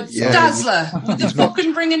Namor. But Yeah, Dazzler, would they he's not-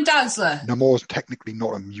 fucking bring in Dazzler? Namor's technically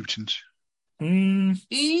not a mutant.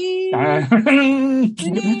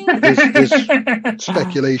 There's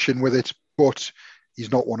speculation with it, but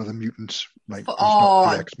he's not one of the mutants. Like, he's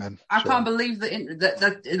not the X-Men. I can't believe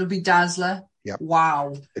that it'll be Dazzler. Yeah.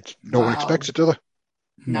 Wow. No one expects it, do they?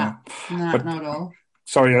 Nah, But- not at all.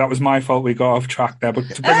 Sorry, that was my fault. We got off track there. But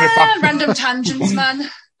to bring it back, Random tangents, man.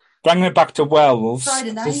 bringing it back to werewolves,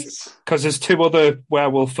 Friday night. because there's two other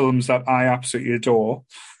werewolf films that I absolutely adore,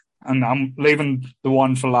 and I'm leaving the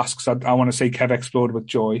one for last because I want to see Kev explode with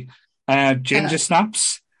joy. Ginger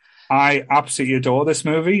Snaps. I absolutely adore this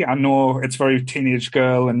movie. I know it's very teenage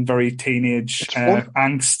girl and very teenage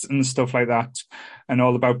angst and stuff like that, and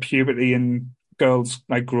all about puberty and girls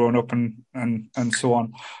like growing up and so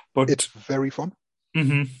on. But it's very fun.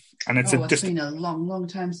 Mm-hmm. And it's been a long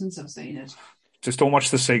time since I've seen it. Just don't watch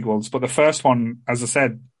the sequels. But the first one, as I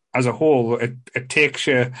said, as a whole, it takes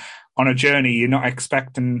you on a journey. You're not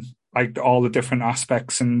expecting like all the different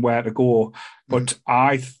aspects and where to go. But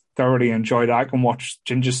I thoroughly enjoyed it. I can watch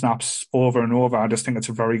Ginger Snaps over and over. I just think it's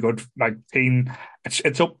a very good like teen.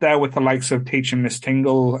 It's up there with the likes of Teaching Miss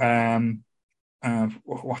Tingle.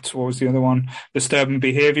 What was the other one? Disturbing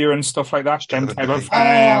Behavior and stuff like that. Them type of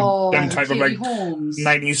like Holmes.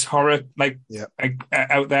 90s horror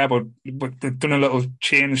out there, but they've done a little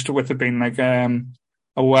change to with it being like a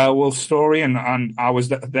werewolf story, and I was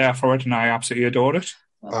there for it, and I absolutely adored it.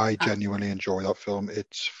 I genuinely enjoy that film.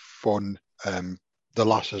 It's fun. The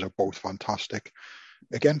lasses are both fantastic.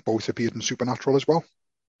 Again, both appeared in Supernatural as well.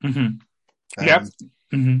 I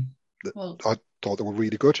thought they were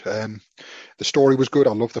really good. The story was good.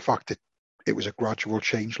 I love the fact that it was a gradual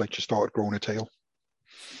change, like she started growing a tail.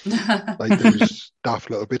 Like there was daft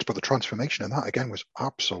little bits, but the transformation in that again was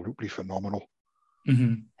absolutely phenomenal.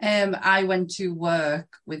 I went to work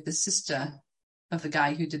with the sister of the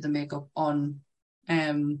guy who did the makeup on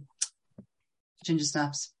Ginger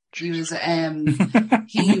Snaps. He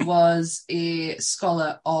was a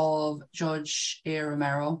scholar of George A.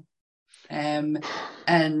 Romero. And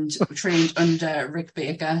trained under Rick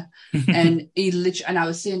Baker, and and I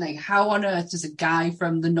was saying, like, how on earth does a guy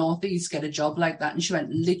from the Northeast get a job like that? And she went,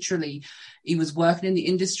 literally, he was working in the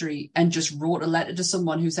industry and just wrote a letter to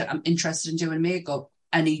someone who said, I'm interested in doing makeup,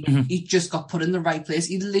 and he just got put in the right place.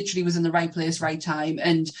 He literally was in the right place, right time,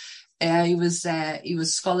 and he was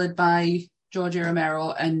scholared by George A.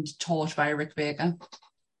 Romero and taught by Rick Baker.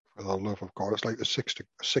 For the love of God, it's like the six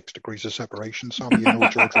degrees of separation, Sam. You know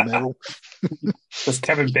George Romero. There's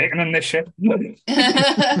Kevin Bacon in this shit.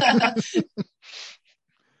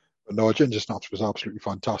 No, Ginger Snaps was absolutely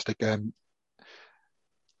fantastic.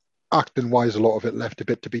 Acting-wise, a lot of it left a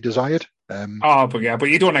bit to be desired. But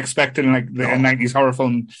you don't expect it in like the 90s horror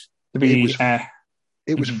film to be...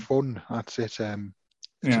 It was fun, that's it.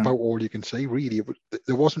 It's about all you can say, really.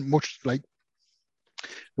 There wasn't much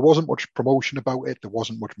promotion about it. There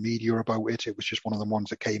wasn't much media about it. It was just one of the ones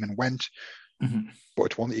that came and went. But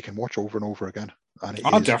it's one that you can watch over and over again.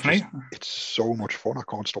 And definitely. It's so much fun. I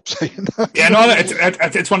can't stop saying that. Yeah, no,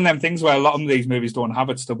 it's one of them things where a lot of these movies don't have.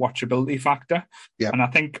 It's the watchability factor. Yeah. And I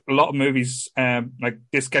think a lot of movies like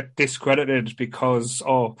this get discredited because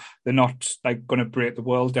they're not like going to break the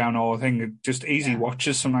world down or thing. Just easy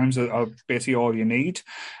watches sometimes are basically all you need.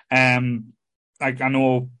 Like I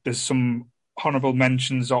know there's some honorable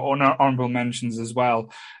mentions or honorable mentions as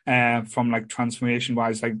well from like transformation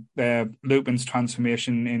wise, like Lupin's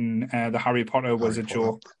transformation in the Harry Potter was a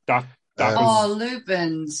joke. That was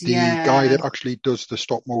Lupin's, the guy that actually does the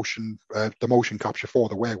stop motion, the motion capture for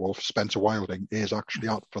the werewolf, Spencer Wilding, is actually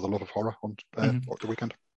out for the Love of Horror on the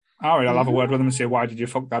weekend. All right, I'll have a word with him and say, why did you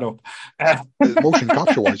fuck that up? The motion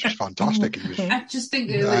capture-wise was fantastic. He was, I just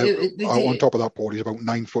think on top of that, Paul, he's about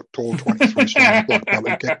 9 foot tall, 23 stone, black belt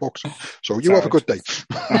in kickboxing. So you have a good day.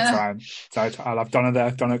 That's fine. I'll have Donna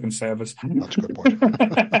there. Donna can save us. That's a good point.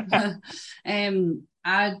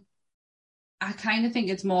 I kind of think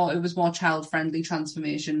it was more child-friendly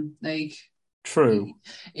transformation. Like, true.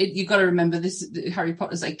 You got to remember this. Harry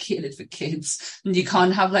Potter's like catered for kids, and you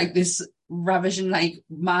can't have like this ravishing like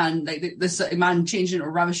man, like this man changing into a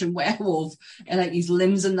ravishing werewolf, and like his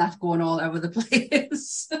limbs and that going all over the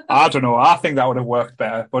place. I don't know. I think that would have worked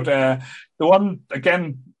better. But the one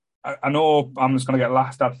again, I know I'm just going to get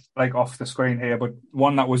laughed at like off the screen here, but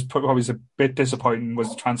one that was probably a bit disappointing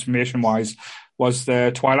was transformation wise was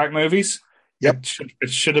the Twilight movies. Yep.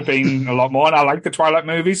 It should have been a lot more, and I like the Twilight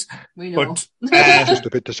movies. We know. But it's just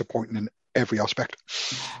a bit disappointing in every aspect.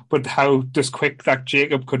 But how just quick that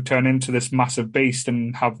Jacob could turn into this massive beast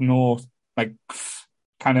and have no, like,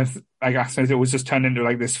 kind of, like I said, it was just turned into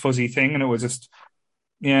like this fuzzy thing, and it was just,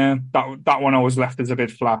 Yeah, that one always left us a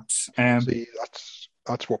bit flat. See,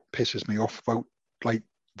 that's what pisses me off about like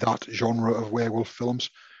that genre of werewolf films.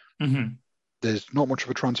 Mhm. There's not much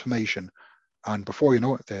of a transformation, and before you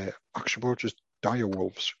know it, they're actually just dire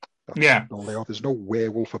wolves. That's Yeah. all they are. There's no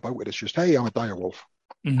werewolf about it. It's just, hey, I'm a dire wolf.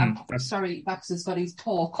 I'm Mhm. sorry, Baxter's got his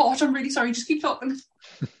paw caught. I'm really sorry. Just keep talking.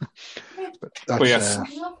 But But yes,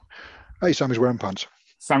 hey, Sammy's wearing pants.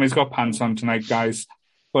 Sammy's got pants on tonight, guys.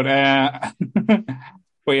 But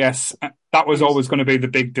but yes, that was always going to be the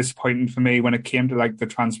big disappointment for me when it came to like the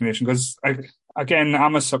transformation. Because again,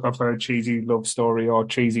 I'm a sucker for a cheesy love story or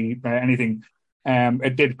cheesy anything.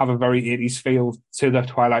 It did have a very 80s feel to the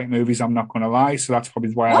Twilight movies, I'm not going to lie. So that's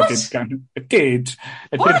probably why What? I did. It did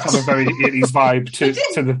What? have a very 80s vibe It did.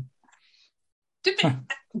 to the. Did they,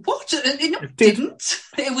 what? It did. Didn't.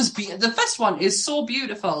 It was the first one is so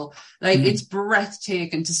beautiful. Like it's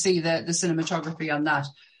breathtaking to see the cinematography on that.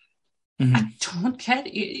 I don't get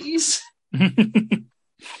it.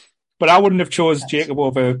 But I wouldn't have chose Jacob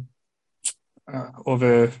over I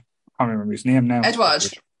can't remember his name now.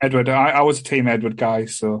 Edward. I was a Team Edward guy,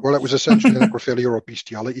 so. Well, it was essentially necrophilia or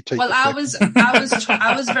bestiality type. Well, I was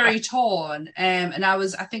very torn, and I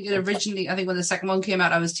think when the second one came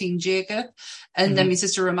out, I was Team Jacob, and then my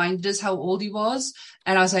sister reminded us how old he was,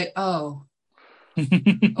 and I was like, oh,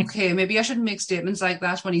 okay, maybe I shouldn't make statements like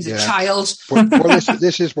that when he's a child. Well,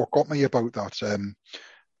 this is what got me about that.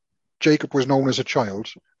 Jacob was known as a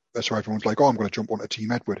child, so everyone's like, oh, I'm going to jump onto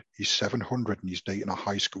Team Edward. He's 700 and he's dating a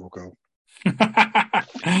high school girl.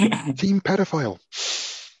 Team pedophile.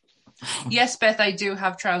 Yes, Beth, I do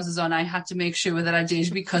have trousers on. I had to make sure that I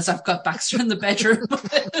did because I've got Baxter in the bedroom.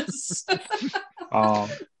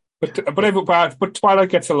 But Twilight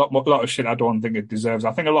gets a lot of shit I don't think it deserves.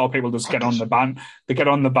 I think a lot of people just get on the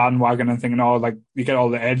bandwagon and thinking, oh, like you get all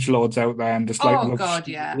the edgelords out there and just like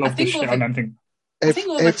love the shit on anything. I think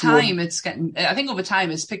over time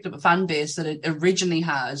it's picked up a fan base that it originally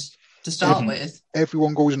had to start with.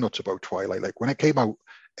 Everyone goes nuts about Twilight. Like when it came out,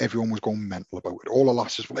 everyone was going mental about it. All the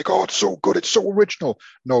lasses were like, oh, it's so good, it's so original.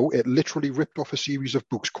 No, it literally ripped off a series of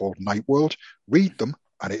books called Night World. Read them,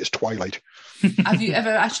 and it is Twilight. Have you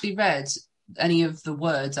ever actually read any of the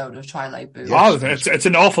words out of Twilight books? Oh, it's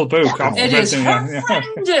an awful book. It is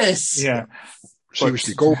horrendous. Yeah.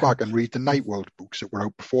 Seriously, go back and read the Night World books that were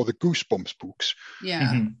out before the Goosebumps books.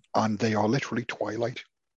 Yeah. And they are literally Twilight.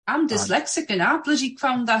 I'm dyslexic and I bloody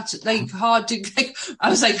found that hard to. I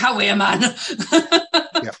was like, how am I?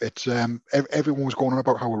 Yeah, it's everyone was going on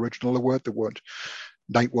about how original they were. They weren't.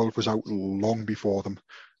 Night World was out long before them,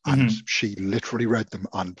 and she literally read them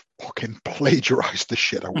and fucking plagiarized the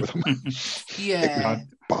shit out of them. Yeah, it was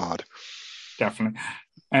bad. Definitely.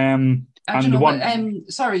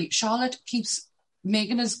 Sorry, Charlotte keeps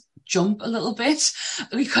making us jump a little bit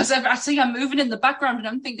because I see I'm moving in the background and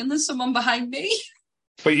I'm thinking there's someone behind me.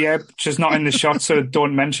 But yeah, she's not in the shot, so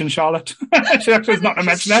don't mention Charlotte. She's not to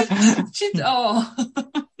mention her.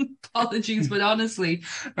 Apologies, but honestly,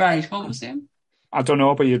 right, what was it? I don't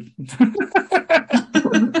know, but you.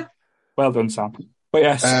 Well done, Sam. But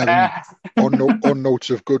yes. On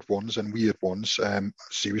notes of good ones and weird ones,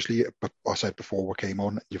 seriously, I said before we came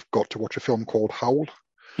on, you've got to watch a film called Howl.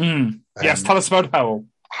 Yes, tell us about Howl.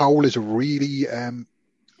 Howl is a really.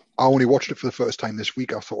 I only watched it for the first time this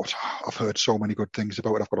week. I thought, I've heard so many good things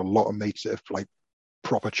about it. I've got a lot of mates that have like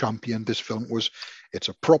proper championed this film. It's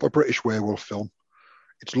a proper British werewolf film.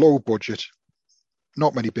 It's low budget,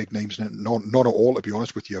 not many big names in it, none at all, to be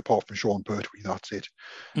honest with you, apart from Sean Pertwee. That's it.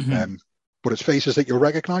 But it's faces that you'll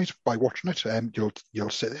recognise by watching it, and you'll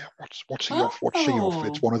sit there. What's he off? What's she off?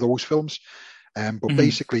 It's one of those films. But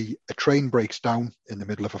basically, a train breaks down in the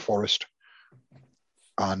middle of a forest,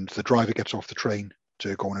 and the driver gets off the train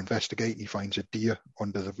to go and investigate. He finds a deer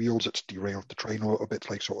under the wheels. It's derailed the train a little bit,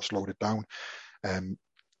 like sort of slowed it down. And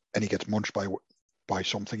he gets munched by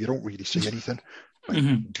something. You don't really see anything.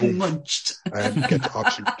 Munched. Gets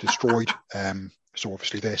absolutely destroyed. So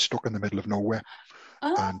obviously they're stuck in the middle of nowhere,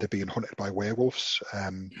 and they're being hunted by werewolves.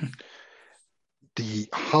 The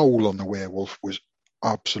howl on the werewolf was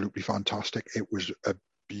absolutely fantastic. It was a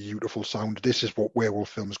beautiful sound. This is what werewolf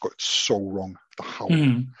films got so wrong. The howl.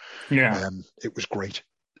 It was great.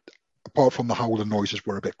 Apart from the howling noises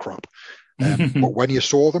were a bit crap. But when you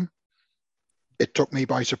saw them, it took me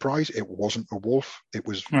by surprise. It wasn't a wolf. It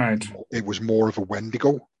was more of a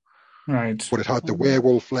Wendigo. Right. But it had the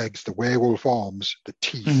werewolf legs, the werewolf arms, the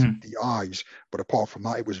teeth, the eyes. But apart from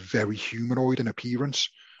that, it was very humanoid in appearance.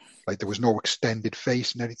 Like there was no extended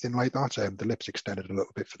face and anything like that. The lips extended a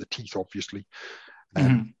little bit for the teeth, obviously.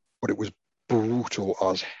 But it was brutal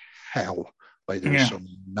as hell. Like there was some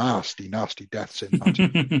nasty, nasty deaths in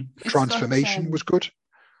that. Transformation was good.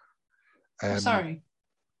 Sorry.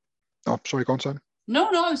 Oh, sorry, go on, Simon. No,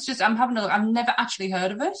 it's just I'm having a look. I've never actually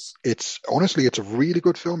heard of it. It's a really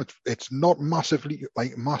good film. It's not massively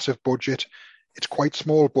massive budget. It's quite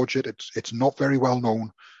small budget. It's not very well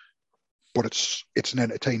known, but it's an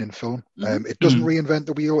entertaining film. It doesn't reinvent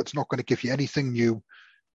the wheel. It's not going to give you anything new,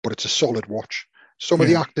 but it's a solid watch. Some of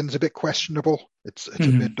the acting's a bit questionable. It's a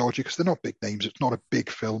bit dodgy because they're not big names. It's not a big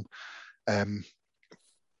film,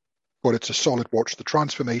 but it's a solid watch. The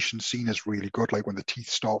transformation scene is really good, like when the teeth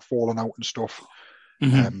start falling out and stuff.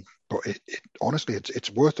 But it honestly, it's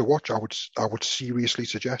worth a watch. I would seriously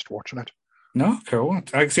suggest watching it. No, cool.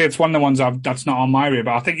 Like I say, it's one of the ones that's not on my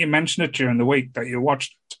radar. I think you mentioned it during the week that you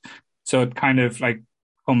watched it, so it kind of like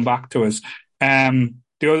come back to us.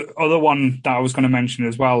 The other one that I was going to mention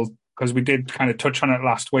as well, because we did kind of touch on it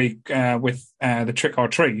last week with the Trick or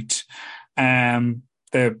Treat,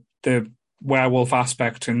 the werewolf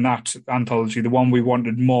aspect in that anthology, the one we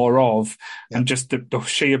wanted more of, and just the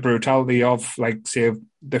sheer brutality of, like, say,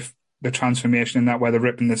 the transformation in that, where they're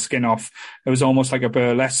ripping the skin off. It was almost like a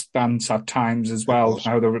burlesque dance at times as well,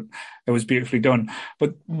 how it was beautifully done.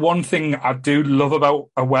 But one thing I do love about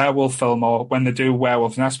a werewolf film, or when they do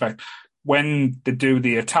werewolf aspect, when they do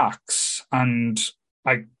the attacks and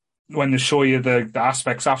like when they show you the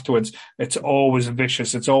aspects afterwards, it's always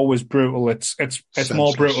vicious. It's always brutal. It's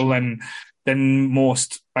more brutal than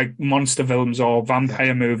most like monster films or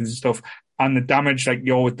vampire movies and stuff. And the damage, like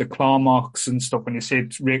with the claw marks and stuff, when you see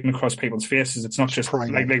it raking across people's faces, it's not just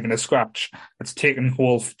like leaving a scratch. It's taking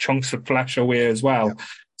whole chunks of flesh away as well. Yeah.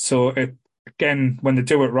 So again, when they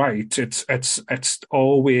do it right, it's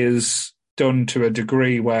always done to a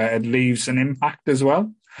degree where it leaves an impact as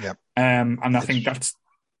well. Yeah. And I think that's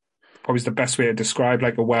probably the best way to describe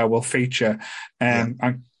like a werewolf feature.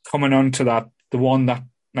 And coming on to that, the one that,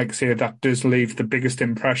 like say, that does leave the biggest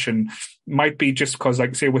impression might be just because,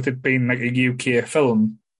 like say, with it being like a UK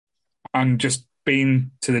film and just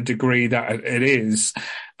being to the degree that it is,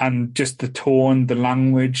 and just the tone, the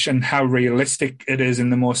language, and how realistic it is in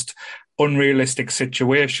the most unrealistic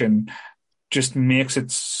situation, just makes it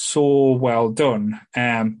so well done.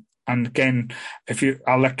 And again,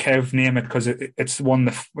 I'll let Kev name it because it's one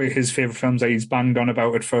of his favourite films that he's banged on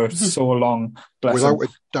about it for so long. Without a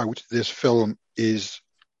doubt, this film is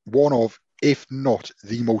one of, if not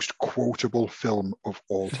the most quotable film of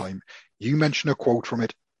all time. You mention a quote from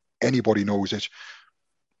it, anybody knows it.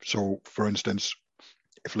 So, for instance,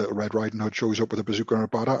 if Little Red Riding Hood shows up with a bazooka and a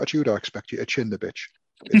bad attitude, I expect you to chin the bitch.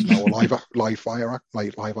 It's now a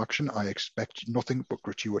live action. I expect nothing but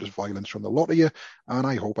gratuitous violence from the lot of you, and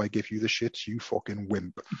I hope I give you the shits, you fucking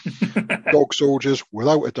wimp. Dog Soldiers,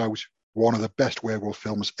 without a doubt, one of the best werewolf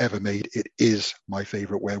films ever made. It is my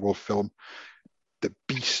favourite werewolf film. The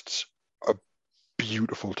beasts are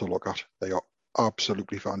beautiful to look at. They are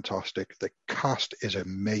absolutely fantastic. The cast is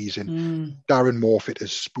amazing. Darren Morfitt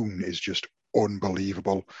as Spoon is just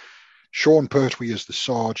unbelievable. Sean Pertwee as the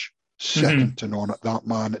Sarge, second to none. That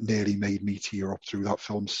man nearly made me tear up through that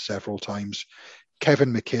film several times.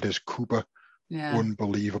 Kevin McKidd as Cooper,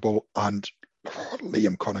 unbelievable. And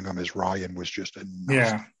Liam Cunningham as Ryan was just a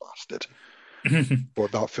nasty bastard.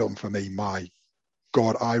 But that film for me, my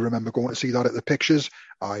God, I remember going to see that at the Pictures.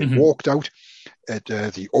 I walked out at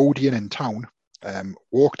the Odeon in town,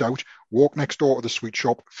 walked next door to the sweet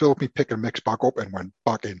shop, filled me pick and mix back up and went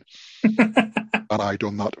back in. And I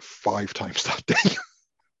done that 5 times that day.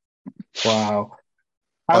 Wow.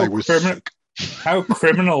 How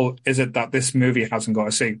criminal is it that this movie hasn't got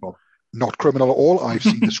a sequel? Not criminal at all. I've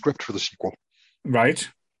seen the script for the sequel. Right.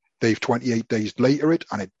 They've 28 days later it,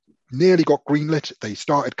 and it nearly got greenlit. They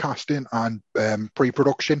started casting and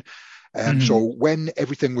pre-production. So when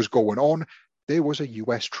everything was going on, there was a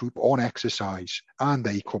US troop on exercise, and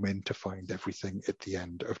they come in to find everything at the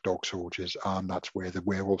end of Dog Soldiers, and that's where the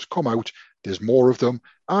werewolves come out. There's more of them,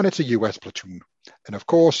 and it's a US platoon. And of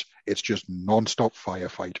course, it's just non-stop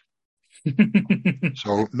firefight.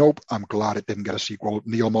 So, nope, I'm glad it didn't get a sequel.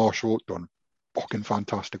 Neil Marshall done fucking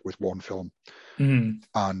fantastic with one film.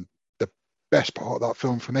 And the best part of that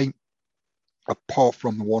film for me, apart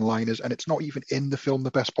from the one-liners, and it's not even in the film,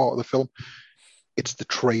 the best part of the film, it's the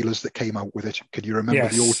trailers that came out with it. Can you remember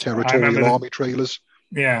the old Territorial Army trailers?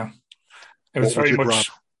 Yeah. It was very much... grab?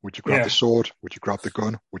 Would you grab the sword? Would you grab the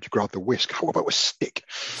gun? Would you grab the whisk? How about a stick?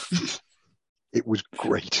 It was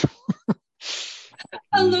great.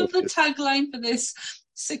 I love the tagline for this.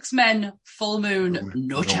 6 men, full moon,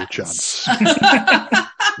 no chance.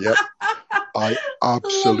 Yep. I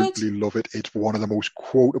absolutely love it. It's one of the most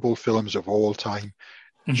quotable films of all time.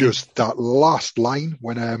 Just that last line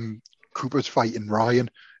when Cooper's fighting Ryan,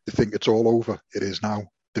 they think it's all over. It is now.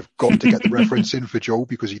 They've got to get the reference in for Joe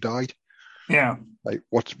because he died. Yeah. Like,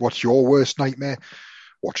 what's your worst nightmare?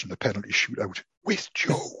 Watching the penalty shootout with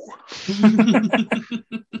Joe.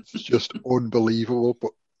 It's just unbelievable.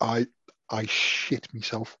 But I shit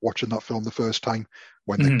myself watching that film the first time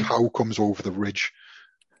when the cow comes over the ridge,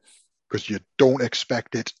 because you don't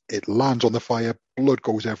expect it. It lands on the fire, blood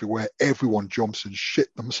goes everywhere, everyone jumps and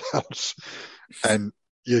shit themselves. And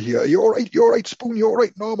you hear, you're all right, Spoon, you're all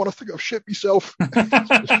right. No, man, I think I've shit myself.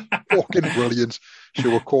 Fucking brilliant. She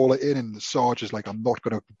will call it in, and Sarge is like, I'm not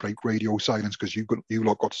going to break radio silence because you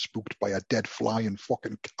lot got spooked by a dead fly and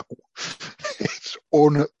fucking cow. It's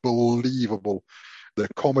unbelievable. The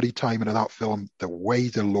comedy timing of that film, the way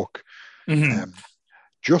they look,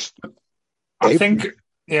 just. I think,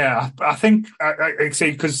 I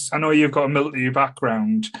say, because I know you've got a military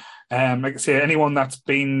background. Like I say, anyone that's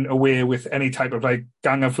been away with any type of like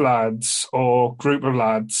gang of lads or group of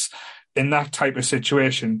lads in that type of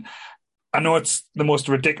situation, I know it's the most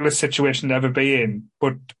ridiculous situation to ever be in,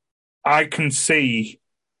 but I can see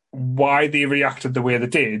why they reacted the way they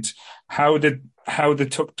did, how they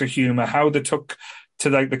took to humour, how they took to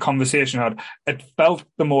like the conversation had. It felt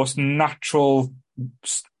the most natural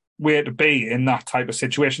way to be in that type of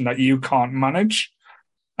situation that you can't manage,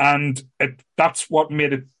 and that's what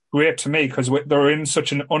made it great to me, because they're in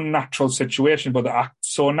such an unnatural situation, but they act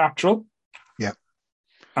so natural. Yeah,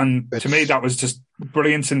 and to me that was just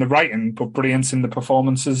brilliance in the writing, but brilliance in the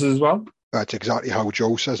performances as well. That's exactly how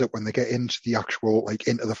Joe says it when they get into the actual, like,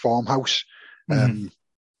 into the farmhouse,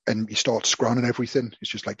 and he starts scrowning everything.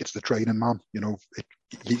 It's just like, it's the training, man. You know,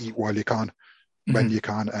 you eat while you can, when you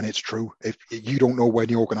can, and it's true. If you don't know when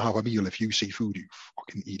you're going to have a meal, if you see food, you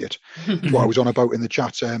fucking eat it. That's what I was on about in the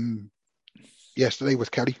chat yesterday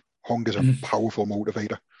with Kelly. Hunger's a powerful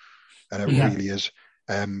motivator, and it really is.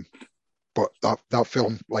 But that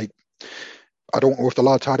film, like, I don't know if the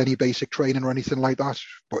lads had any basic training or anything like that,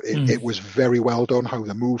 but it was very well done, how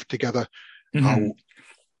they moved together, how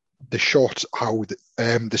the shots, how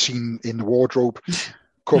the scene in the wardrobe,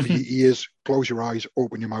 cover your ears, close your eyes,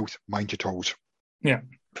 open your mouth, mind your toes. Yeah.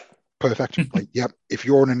 Perfect. Like, yeah, if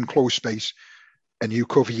you're in an enclosed space and you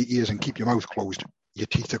cover your ears and keep your mouth closed, your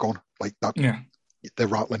teeth are gone. Like that. Yeah. They're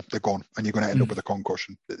rattling, they're gone, and you're going to end up with a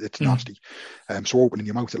concussion. It's nasty. So opening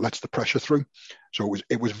your mouth, it lets the pressure through. So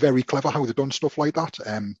it was very clever how they've done stuff like that.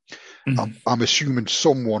 I'm assuming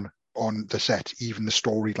someone on the set, even the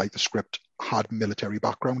story, like the script, had military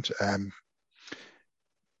background.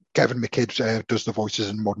 Kevin McKidd does the voices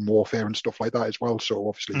in Modern Warfare and stuff like that as well. So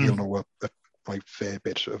obviously he'll know a fair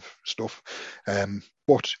bit of stuff.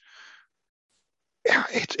 But yeah,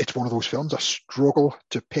 it's one of those films I struggle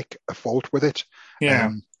to pick a fault with it.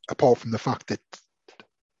 Apart from the fact that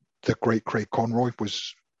the great Craig Conroy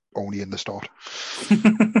was only in the start.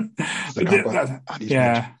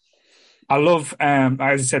 I love, as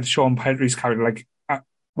I said, Sean Penry's character. Like,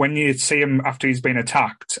 when you see him after he's been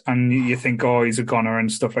attacked, and you think, oh, he's a goner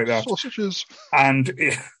and stuff like that. Sausages. And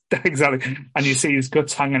exactly. And you see his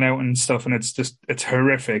guts hanging out and stuff, and it's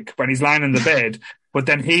horrific when he's lying in the bed. But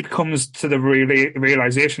then he comes to the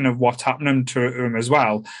realization of what's happening to him as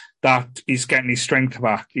well, that he's getting his strength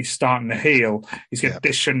back. He's starting to heal. He's getting,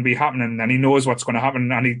 this shouldn't be happening. And he knows what's going to happen.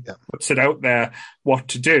 And he puts it out there what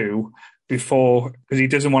to do before, because he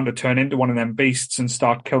doesn't want to turn into one of them beasts and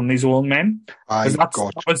start killing these old men.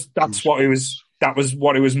 That was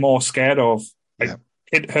what he was more scared of. Like,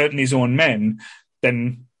 it hurting his own men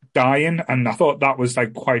than dying. And I thought that was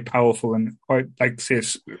like quite powerful and quite, like,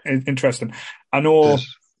 interesting. I know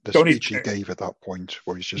the speech he gave at that point,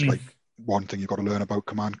 where he's just like, one thing you've got to learn about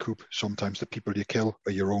Command Coop, sometimes the people you kill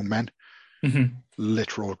are your own men.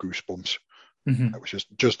 Literal goosebumps. It was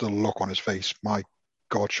just the look on his face. My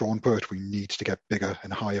God, Sean Pertwee needs to get bigger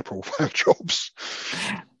and higher profile jobs.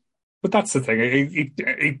 But that's the thing.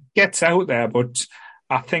 He gets out there, but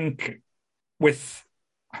I think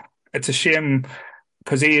it's a shame,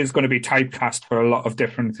 because he is going to be typecast for a lot of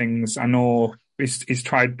different things. I know he's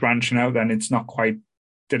tried branching out there and it's not quite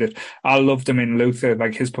did it. I loved him in Luther.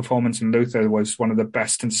 Like, his performance in Luther was one of the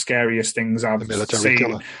best and scariest things I've seen.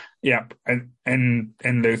 Killer. Yeah, and in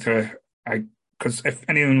Luther, because if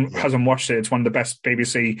anyone hasn't watched it, it's one of the best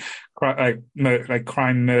BBC crime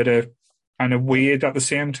murder, kind of weird at the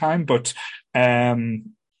same time. But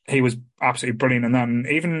he was absolutely brilliant in that, and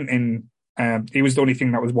even in he was the only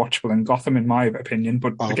thing that was watchable in Gotham, in my opinion.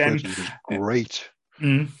 But again, he was great.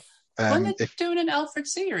 When they're doing an Alfred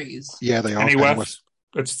series, yeah, they are.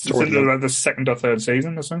 It's in the second or third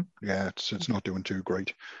season or something. Yeah, it's not doing too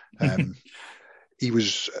great. He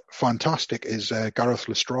was fantastic as Gareth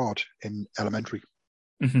Lestrade in Elementary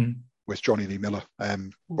with Johnny Lee Miller.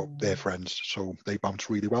 But they're friends, so they bounce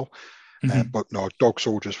really well. But no, Dog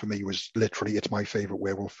Soldiers for me was literally, it's my favourite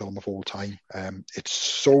werewolf film of all time. It's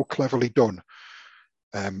so cleverly done.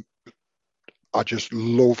 I just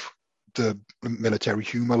love the military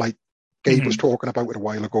humour. Like Gabe was talking about it a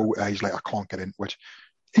while ago. He's like, I can't get into it.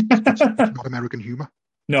 It's not American humour.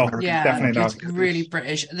 No, definitely not. It's really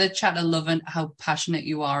British. The chat are loving how passionate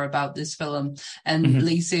you are about this film. And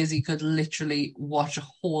Lee says he could literally watch a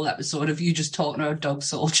whole episode of you just talking about Dog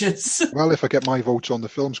Soldiers. Well, if I get my votes on the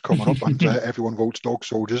films coming up and everyone votes Dog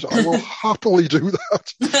Soldiers, I will happily do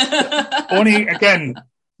that. Only, again,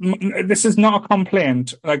 this is not a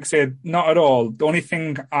complaint, like I said, not at all. The only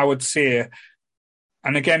thing I would say,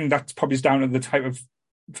 and again, that's probably down to the type of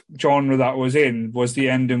genre that was in, was the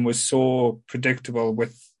ending was so predictable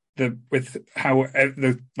with how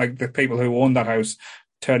the people who owned that house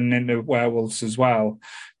turning into werewolves as well.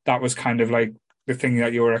 That was kind of like the thing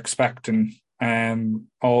that you were expecting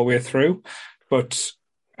all the way through. But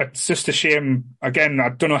it's just a shame. Again, I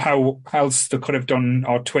don't know how else they could have done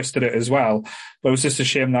or twisted it as well, but it was just a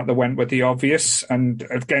shame that they went with the obvious. And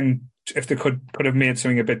again, if they could have made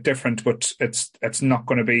something a bit different, but it's not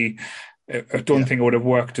going to be. I don't think it would have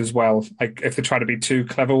worked as well. Like if they try to be too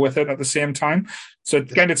clever with it at the same time. So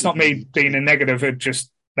again, it's not me being a negative. It just,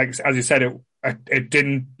 like as you said, it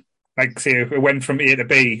didn't, like say it went from A to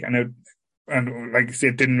B, and like I say,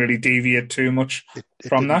 it didn't really deviate too much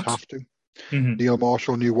from that. Have to. Neil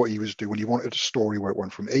Marshall knew what he was doing. He wanted a story where it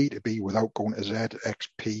went from A to B without going to Z, X,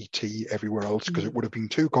 P, T, everywhere else, because it would have been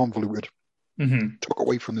too convoluted. Took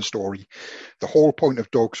away from the story. The whole point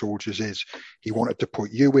of Dog Soldiers is he wanted to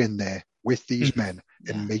put you in there with these men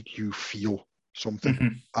and make you feel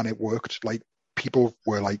something, and it worked. Like people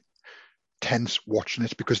were like tense watching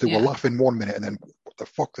it because they were laughing 1 minute and then what the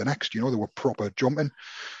fuck the next, they were proper jumping.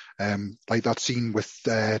 Like that scene with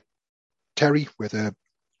Terry where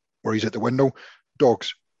he's at the window,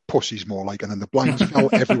 dogs, pussies more like, and then the blinds fell,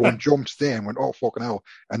 everyone jumped there and went, oh fucking hell,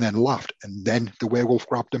 and then laughed, and then the werewolf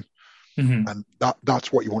grabbed him. And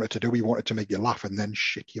that's what you wanted to do. You wanted to make you laugh and then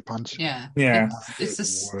shit your pants. Yeah. It's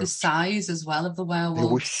the size as well of the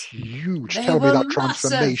werewolves. They were huge. Tell me that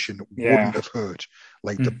transformation wouldn't have hurt.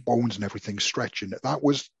 Like the bones and everything stretching. That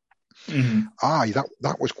was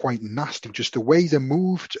that was quite nasty. Just the way they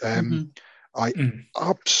moved. I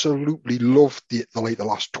absolutely loved the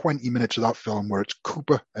last 20 minutes of that film where it's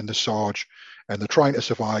Cooper and the Sarge and they're trying to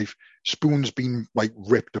survive. Spoon's been like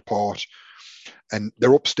ripped apart. And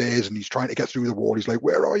they're upstairs and he's trying to get through the wall. He's like,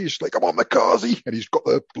 where are you? She's like, I'm on the Kazi. And he's got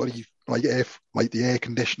the bloody the air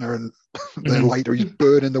conditioner and the lighter. He's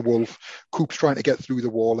burning the wolf. Coop's trying to get through the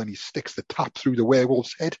wall and he sticks the tap through the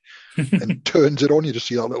werewolf's head and turns it on. You just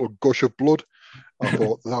see that little gush of blood. I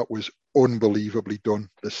thought that was unbelievably done.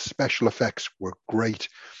 The special effects were great.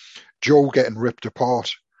 Joe getting ripped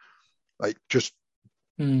apart. Like just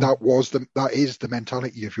that is the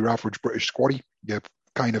mentality of your average British squatty. You're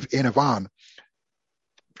kind of in a van.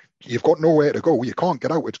 You've got nowhere to go. You can't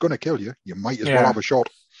get out. It's going to kill you. You might as well have a shot.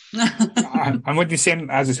 And what you're saying,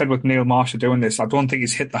 as I said, with Neil Marshall doing this, I don't think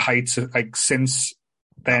he's hit the heights of, like since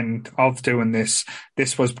then of doing this.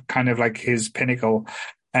 This was kind of like his pinnacle.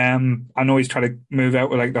 I know he's trying to move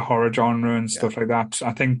out with like the horror genre and stuff like that.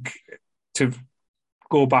 I think to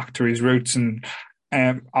go back to his roots and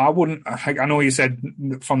I wouldn't. I know you said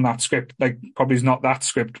from that script, like probably not that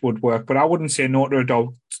script would work, but I wouldn't say no to a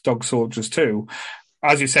Dog Soldiers 2.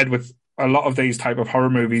 As you said, with a lot of these type of horror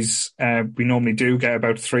movies, we normally do get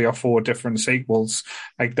about 3 or 4 different sequels.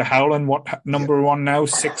 Like The Howling, what number one now,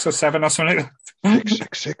 6 or 7 or something like that?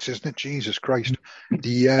 666, isn't it? Jesus Christ!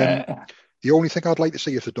 The only thing I'd like to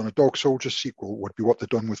see if they'd done a Dog Soldiers sequel would be what they've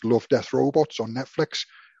done with Love, Death, Robots on Netflix,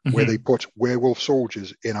 where they put werewolf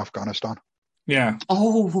soldiers in Afghanistan. Yeah.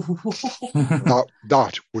 Oh,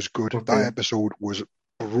 that was good. Okay. That episode was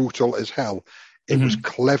brutal as hell. It was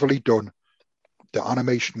cleverly done. The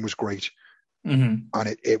animation was great, and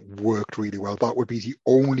it worked really well. That would be the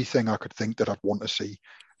only thing I could think that I'd want to see,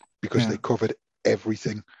 because they covered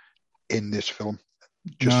everything in this film.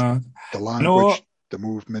 Just the language, the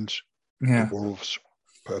movement, the wolves,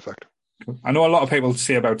 perfect. I know a lot of people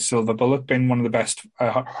say about Silver Bullet being one of the best,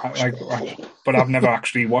 but I've never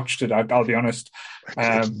actually watched it. I'll be honest.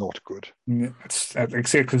 It's not good. It's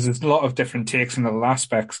because there's a lot of different takes and little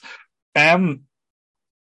aspects.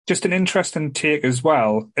 Just an interesting take as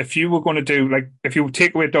well. If you were going to do, like, if you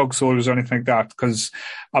take away Dog Soldiers or anything like that, because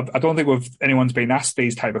I don't think anyone's been asked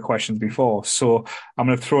these type of questions before. So I'm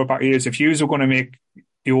going to throw it back here. If you were going to make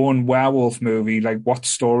your own werewolf movie, like what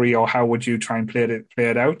story or how would you try and play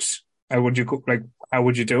it out? How would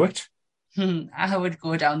you do it? I would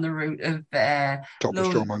go down the route of Top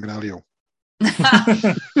of Joe Manganiello.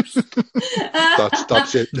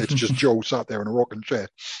 That's it. It's just Joe sat there in a rocking chair.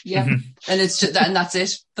 Yeah, and it's just, and that's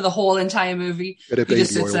it for the whole entire movie. Bit of He baby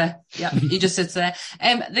just sits oil. there. Yeah, he just sits there.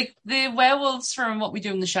 The werewolves from What We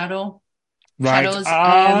Do in the Shadow. Right.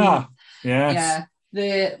 Shadows. Yes. Yeah.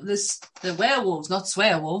 The werewolves, not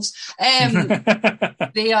swearwolves.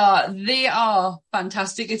 They are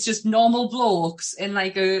fantastic. It's just normal blokes in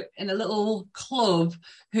a little club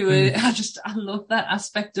who are, I love that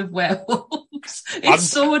aspect of werewolves. It's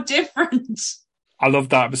so different. I love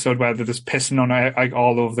that episode where they're just pissing on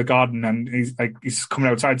all over the garden, and he's coming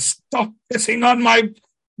outside. Stop pissing on my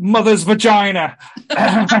mother's vagina.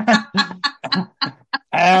 But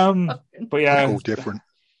yeah, Go different.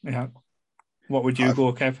 Yeah. What would you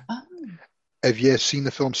go, Kev? Have you seen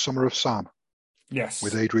the film Summer of Sam? Yes.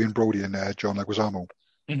 With Adrian Brody and John Leguizamo.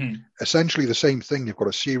 Mm-hmm. Essentially the same thing. You've got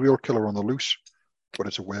a serial killer on the loose, but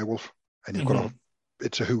it's a werewolf, and you've got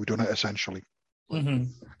it's a whodunit essentially. Mm-hmm.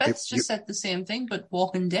 That's just said the same thing, but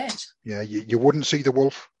Walking Dead. Yeah, you wouldn't see the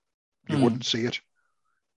wolf. You wouldn't see it.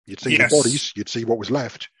 You'd see the bodies. You'd see what was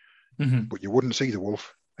left, but you wouldn't see the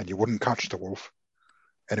wolf, and you wouldn't catch the wolf,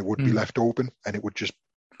 and it would be left open, and it would just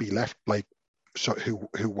be left like. So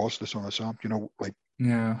who was the Son of Sam? You know, like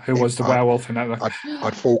who was the werewolf in that?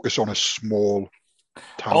 I'd focus on a small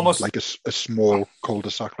town, almost like a small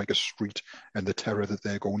cul-de-sac, like a street, and the terror that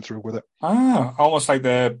they're going through with it. Almost like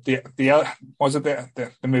the was it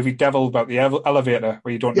the movie Devil about the elevator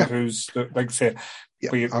where you don't know who's say.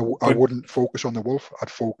 Yeah, I wouldn't focus on the wolf. I'd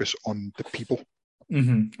focus on the people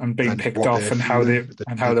and being picked off and how they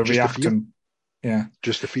react.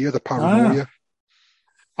 Just the fear, the paranoia.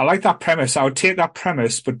 I like that premise. I would take that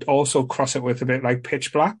premise, but also cross it with a bit like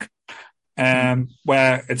Pitch Black,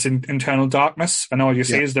 where it's in internal darkness and all you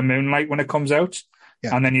see is the moonlight when it comes out,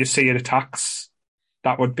 and then you see it attacks.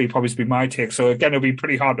 That would probably be my take. So again, it would be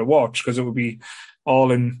pretty hard to watch because it would be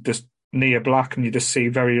all in just near black and you just see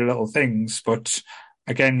very little things. But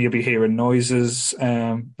again, you'll be hearing noises,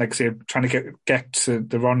 like say, trying to get to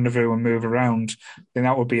the rendezvous and move around. I think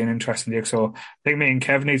that would be an interesting take. So I think me and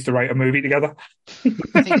Kev needs to write a movie together.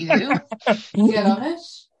 I think you do. Get on it.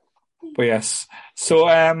 But yes. So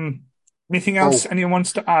anything else anyone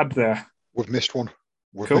wants to add there? We've missed one.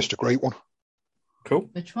 We've missed a great one. Cool.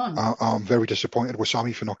 Which one? I'm very disappointed with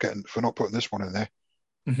Sammy for not putting this one in there.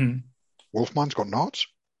 Mm-hmm. Wolfman's got nards.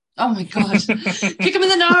 Oh my god! Kick him in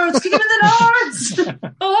the nards! Kick him in the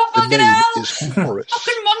nards! Oh fucking hell!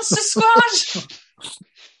 Fucking Monster Squad!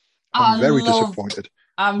 I'm very disappointed.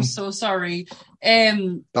 I'm so sorry.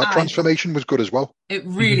 That transformation was good as well. It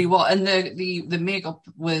really was, and the makeup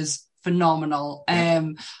was phenomenal.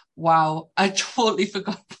 Wow, I totally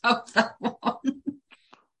forgot about that one.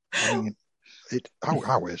 I mean,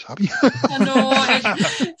 how is Abby? I know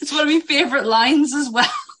it's one of my favourite lines as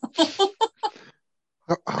well.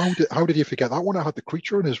 How did you forget that one? I had the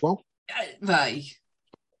creature in as well. Right.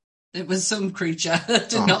 It was some creature that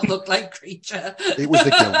did not look like creature. It was the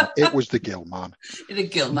gill. It was the gill man. The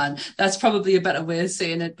gill man. That's probably a better way of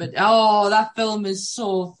saying it. But that film is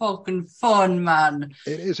so fucking fun, man.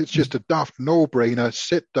 It is. It's just a daft no-brainer.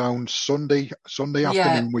 Sit down Sunday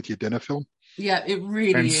afternoon with your dinner film. Yeah, it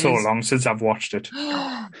really is. It's been so long since I've watched it.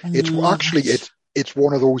 It's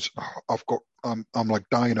one of those. I'm like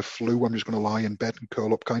dying of flu. I'm just going to lie in bed and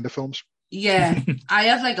curl up kind of films. Yeah, I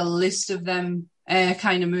have like a list of them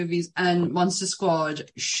kind of movies, and Monster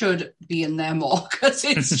Squad should be in there more because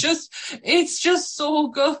it's just so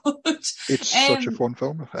good. It's such a fun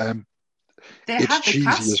film. It's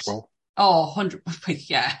cheesy as well. Oh, 100%.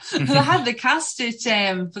 Yeah, they had the cast it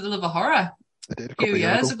For the Love of Horror. They did a few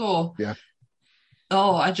years ago. Yeah.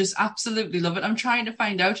 Oh, I just absolutely love it. I'm trying to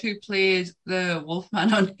find out who played the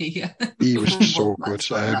Wolfman on here. He was so good.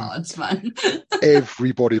 Man.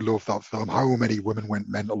 Everybody loved that film. How many women went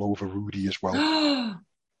mental over Rudy as well?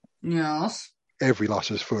 Yes. Every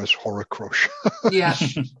lass's first horror crush. Yeah.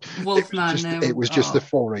 Wolfman. It was just the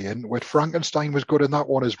foray in. With Frankenstein was good in that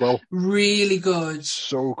one as well. Really good.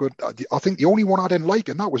 So good. I think the only one I didn't like,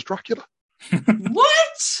 and that was Dracula.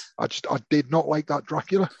 What? I did not like that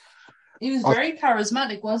Dracula. He was very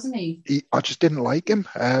charismatic, wasn't he? I just didn't like him.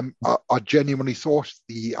 I genuinely thought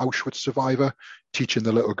the Auschwitz survivor teaching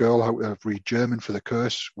the little girl how to read German for the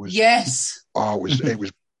curse was... Yes. It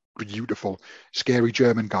was beautiful. Scary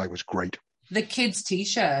German guy was great. The kid's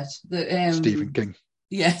T-shirt. Stephen King.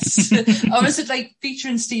 Yes. Or was it like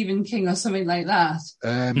featuring Stephen King or something like that?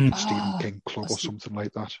 Stephen King Club or something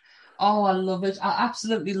like that. Oh, I love it. I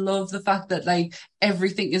absolutely love the fact that like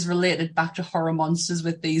everything is related back to horror monsters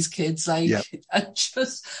with these kids. Like Yep.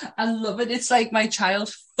 I love it. It's like my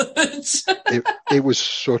childhood. It was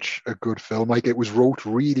such a good film. Like, it was wrote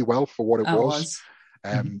really well for what it That was.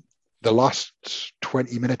 The last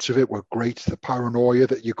 20 minutes of it were great. The paranoia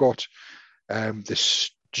that you got, the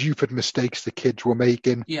stupid mistakes the kids were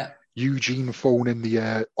making. Yeah. Eugene phoning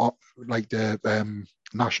the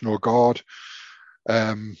National Guard.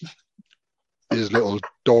 His little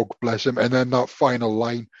dog, bless him. And then that final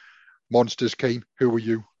line, monsters came, who are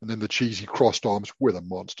you? And then the cheesy crossed arms, we're the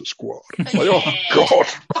monster squad. Like, oh, God.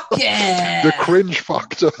 Yeah. The cringe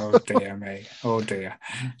factor. Oh, dear, mate. Oh, dear.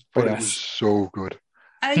 But it was so good.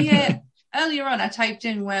 Earlier on, I typed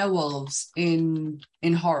in werewolves in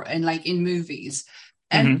horror and like in movies.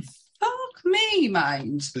 And fuck me,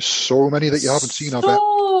 mind. There's so many that you haven't seen, I bet.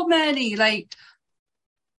 So many, like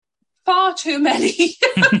far too many.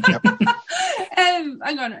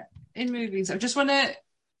 Hang on, in movies, I just want to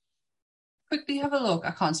quickly have a look.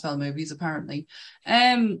 I can't spell movies apparently.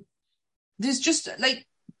 There's just like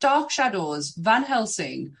Dark Shadows, Van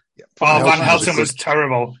Helsing. Yeah. Van Helsing was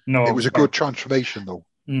terrible. No, it was a good transformation though.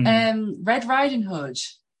 Red Riding Hood.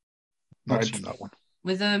 Not seen that one.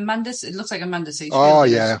 With Amanda, it looks like Amanda Seyfried. Oh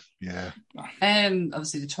yeah.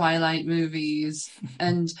 Obviously the Twilight movies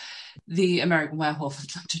and the American Werewolf in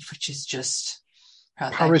London, which is just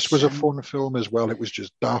perfect. Paris was a fun film as well. It was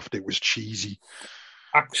just daft. It was cheesy.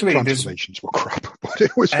 Actually, transformations were crap, but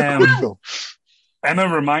it was a good film. Emma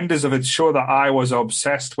reminds us of a show that I was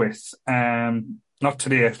obsessed with. Not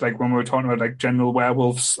today, like when we were talking about like general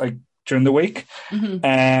werewolves, like during the week.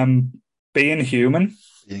 Being Human.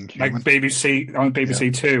 Like BBC on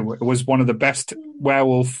BBC Two, it was one of the best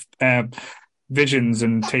werewolf visions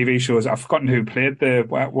and TV shows. I've forgotten who played the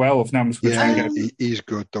werewolf now. He's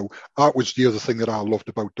good though. That was the other thing that I loved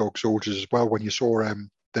about Dog Soldiers as well. When you saw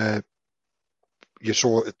you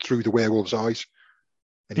saw it through the werewolf's eyes,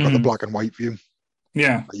 and you got the black and white view.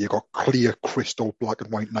 Yeah, you got clear, crystal black and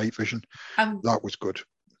white night vision. That was good.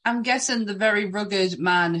 I'm guessing the very rugged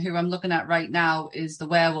man who I'm looking at right now is the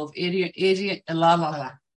werewolf, Aidan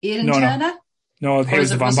Turner? No, he was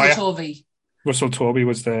the vampire. Russell Tovey. Russell Tovey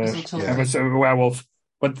was was a werewolf.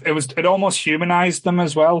 But it almost humanized them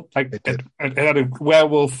as well. Like it had a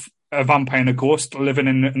werewolf, a vampire and a ghost living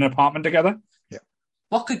in an apartment together. Yeah.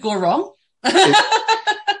 What could go wrong?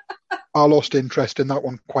 I lost interest in that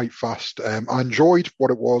one quite fast. I enjoyed what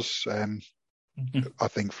it was. I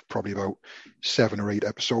think probably about 7 or 8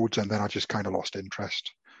 episodes, and then I just kind of lost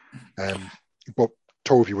interest. But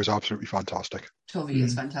Tovey was absolutely fantastic. Tovey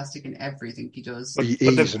is fantastic in everything he does.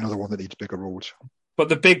 He's another one that needs bigger roles. But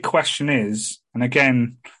the big question is, and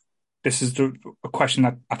again, this is a question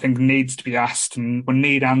that I think needs to be asked, and we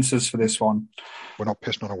need answers for this one. We're not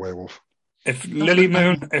pissing on a werewolf. If Lily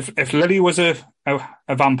Moon, if Lily was a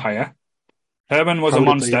vampire, Herman was a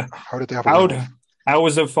monster. How did they have a werewolf? How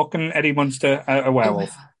was a fucking Eddie Munster a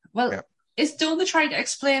werewolf? Well, don't they try to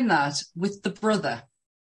explain that with the brother?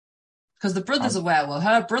 Because the brother's a werewolf.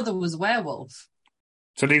 Her brother was a werewolf.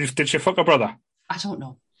 So did she fuck her brother? I don't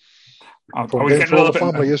know. Are we getting a little bit,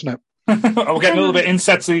 family, isn't it? Are we getting a little bit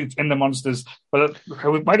incesty in the monsters? But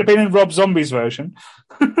it might have been in Rob Zombie's version.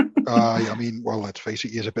 I mean, well, let's face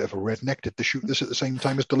it, he is a bit of a redneck. Did they shoot this at the same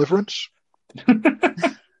time as Deliverance?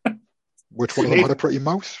 Which one of them had a pretty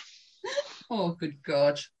mouth? Oh, good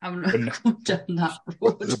God. I'm not going down that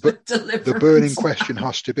road. The burning question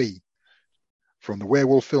has to be, from the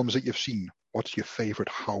werewolf films that you've seen, what's your favourite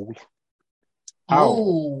howl?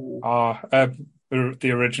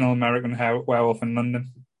 The original American Werewolf in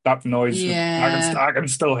London. That noise, I can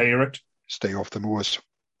still hear it. Stay off the moors.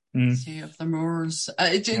 Stay off the moors.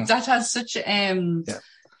 That has such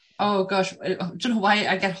oh gosh, I don't know why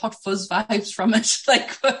I get Hot Fuzz vibes from it.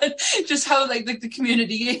 Like, just how like the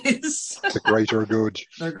community is. The greater good.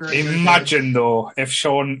 Imagine though, if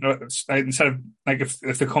Sean, instead of like if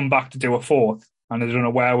they come back to do a 4th and they're doing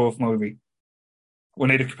a werewolf movie, we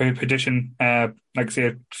need a petition, like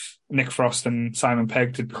say Nick Frost and Simon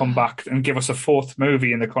Pegg to come back and give us a 4th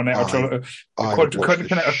movie in the Cornetto trilogy. I would watch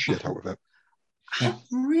the shit out of it. I'm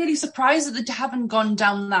really surprised that they haven't gone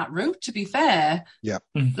down that route, to be fair. Yeah.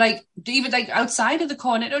 Like, even like outside of the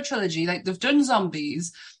Cornetto trilogy, like they've done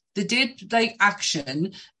zombies, they did like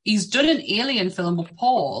action, he's done an Alien film with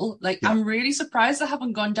Paul. Like, I'm really surprised they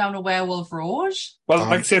haven't gone down a werewolf road. Well,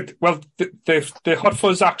 like I said, the Hot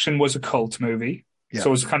Fuzz action was a cult movie. Yeah. So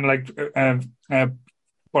it was kind of like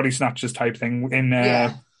Body Snatchers type thing in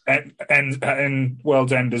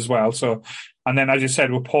World's End as well. So, and then as you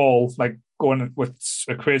said with Paul, like going with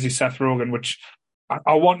a crazy Seth Rogen, which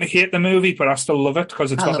I want to hate the movie, but I still love it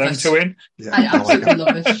because it's I got love them it. two in. Yeah, I absolutely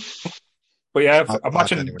love it. But yeah, I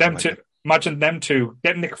imagine genuinely them like two. it. Imagine them two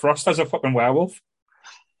getting Nick Frost as a fucking werewolf.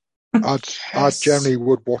 I Yes. generally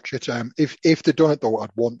would watch it. If they'd done it though,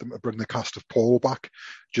 I'd want them to bring the cast of Paul back,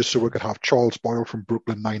 just so we could have Charles Boyle from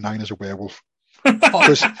Brooklyn Nine-Nine as a werewolf.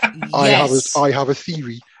 Because Yes. I have a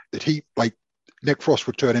theory that Nick Frost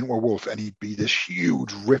would turn into a wolf and he'd be this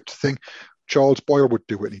huge ripped thing. Charles Boyle would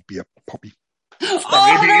do it and he'd be a puppy. Oh,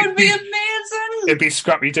 that would be amazing. It'd be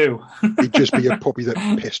Scrappy Doo. He'd just be a puppy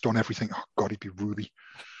that pissed on everything. Oh God, he'd be Ruby.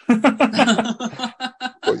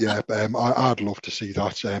 But yeah, I'd love to see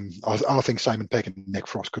that. I think Simon Pegg and Nick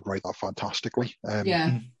Frost could write that fantastically.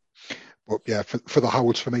 Yeah. But yeah, for the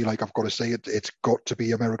Howards, for me, like I've got to say, it's got to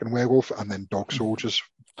be American Werewolf and then Dog Soldiers.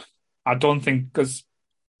 I don't think, because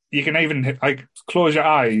you can even like close your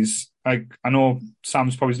eyes. Like, I know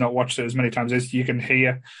Sam's probably not watched it as many times as you can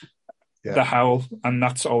hear the howl, and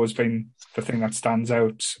that's always been the thing that stands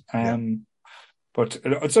out. But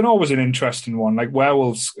it's always an interesting one. Like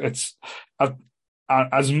werewolves, it's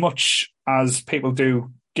as much as people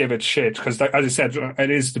do give it shit, because as I said,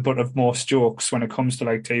 it is the butt of most jokes when it comes to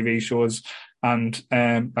like TV shows and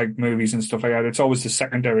like movies and stuff like that. It's always the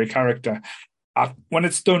secondary character. When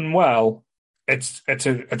it's done well, it's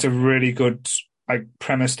a really good like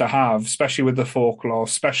premise to have, especially with the folklore,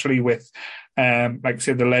 especially with like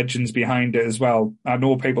say the legends behind it as well. I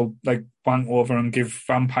know people like wank over and give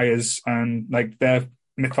vampires and like their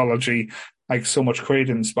mythology like so much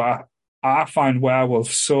credence, but I find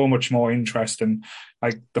werewolves so much more interesting.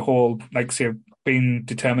 Like the whole like say being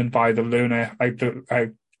determined by the lunar, like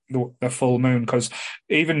the full moon, because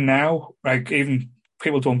even now, like even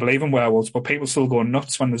people don't believe in werewolves, but people still go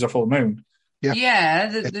nuts when there's a full moon. Yeah,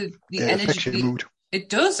 the affects your energy. mood. It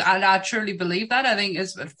does, and I truly believe that. I think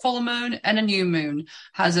it's a full moon and a new moon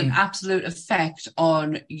has an absolute effect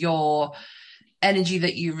on your energy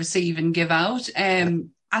that you receive and give out.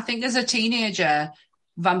 I think as a teenager,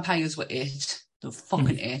 vampires were it. They're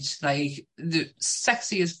fucking it. Like, they're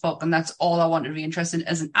sexy as fuck, and that's all I wanted to be interested in.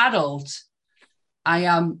 As an adult, I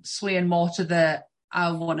am swaying more to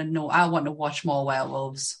I want to watch more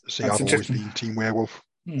werewolves. See, I've always been Team Werewolf.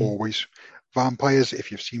 Always. Vampires,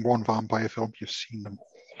 if you've seen one vampire film, you've seen them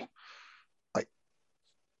all. Like,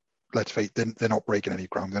 let's face it, they're not breaking any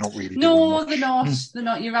ground. They're not really doing much. They're not. They're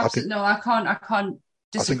not. You're absolutely... I can't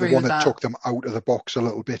disagree with that. I think the one that took them out of the box a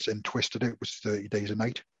little bit and twisted it was 30 Days a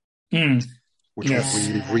Night. Which was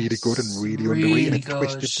really, really good and really underrated. It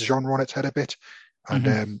twisted the genre on its head a bit.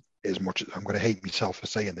 And as much as I'm going to hate myself for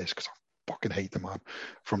saying this, because I fucking hate the man,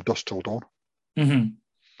 From Dusk Till Dawn.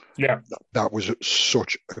 Yeah, that was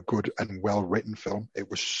such a good and well-written film.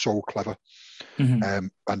 It was so clever.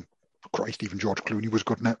 And Christ, even George Clooney was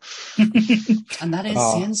good in it. And that is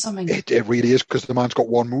saying something. It really is, because the man's got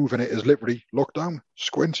one move and it is literally look down,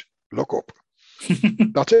 squint, look up.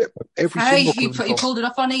 That's it. He pulled it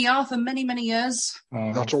off on ER for many, many years.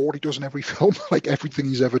 That's all he does in every film, like everything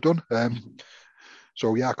he's ever done.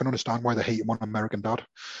 So yeah, I can understand why they hate him on American Dad.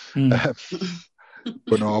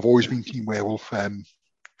 But no, I've always been Team Werewolf.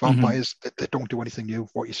 Vampires, they don't do anything new.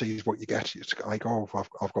 What you see is what you get. It's like, oh,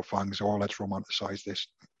 I've got fangs. Oh, let's romanticize this.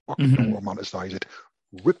 Fucking don't romanticize it.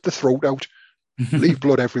 Rip the throat out. Leave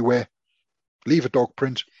blood everywhere. Leave a dog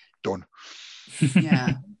print. Done.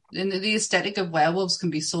 Yeah. And the aesthetic of werewolves can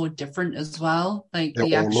be so different as well. Like they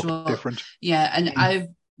the all actual... look different. Yeah, and I've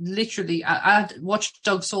literally... I watched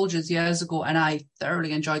Dog Soldiers years ago and I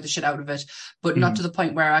thoroughly enjoyed the shit out of it, but not to the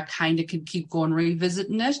point where I kind of can keep going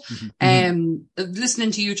revisiting it.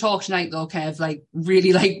 Listening to you talk tonight though, Kev, like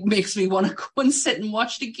really like makes me want to go and sit and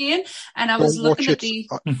watch it again. And I was looking at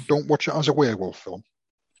don't watch it as a werewolf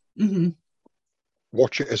film.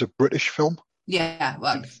 Watch it as a British film. Yeah,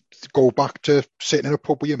 well... Go back to sitting in a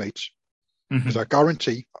pub with your mates, because I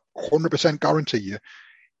guarantee, 100% guarantee you,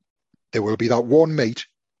 there will be that one mate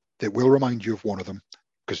that will remind you of one of them,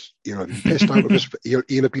 because he'll have been pissed out of his... He'll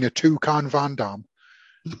have been a toucan Van Damme.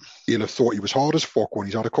 He'll have thought he was hard as fuck when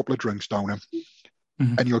he's had a couple of drinks down him,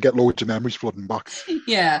 and you'll get loads of memories flooding back.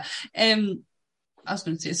 Yeah. I was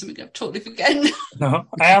going to say something I've totally forgotten. No,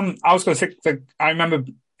 I was going to say, I remember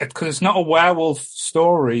it because it's not a werewolf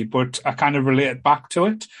story, but I kind of related back to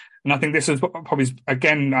it. And I think this is probably,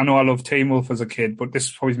 again, I know I loved Teen Wolf as a kid, but this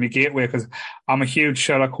is probably my gateway because I'm a huge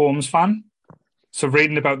Sherlock Holmes fan. So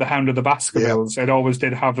reading about the Hound of the Baskervilles, it always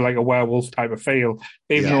did have like a werewolf type of feel,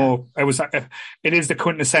 even though it is the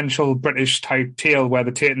quintessential British type tale where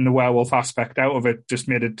they're taking the werewolf aspect out of it, just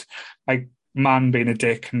made it like man being a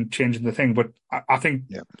dick and changing the thing. But I think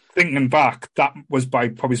thinking back, that was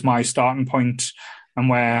probably my starting point and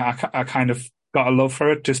where I kind of got a love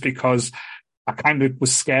for it, just because I kind of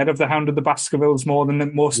was scared of the Hound of the Baskervilles more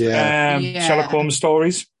than most Sherlock Holmes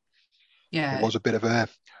stories. Yeah. It was a bit of a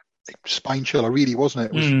spine chiller, really, wasn't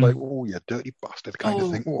it? It was like, oh, you dirty bastard kind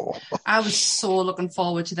of thing. Oh. I was so looking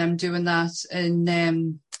forward to them doing that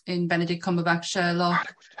in Benedict Cumberbatch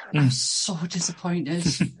Sherlock. I was so disappointed.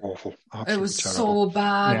 Awful. It was terrible. So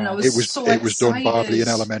bad. And I was so excited. It was done excited. badly in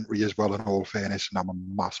Elementary as well, in all fairness, and I'm a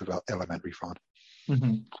massive Elementary fan.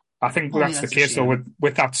 Mm-hmm. I think that's the case, though,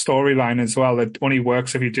 with that storyline as well. It only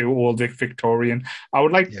works if you do Old Vic Victorian. I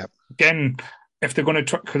would like, again, if they're going to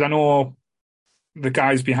try, because I know the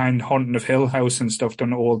guys behind Haunting of Hill House and stuff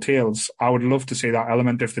done Old Tales. I would love to see that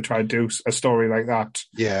element if they try to do a story like that.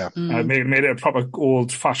 Yeah. Made it a proper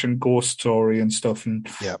old-fashioned ghost story and stuff, and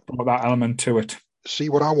brought that element to it. See,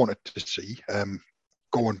 what I wanted to see,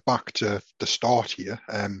 going back to the start here,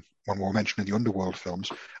 when we were mentioning the Underworld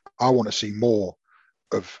films, I want to see more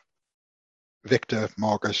of Victor,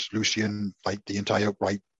 Marcus, Lucian, like the entire,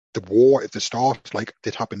 the war at the start, like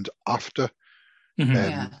it happened after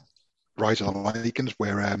Rise of the Lycans,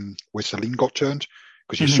 where Selene got turned,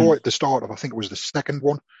 because you saw at the start of, I think it was the second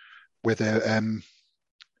one, with the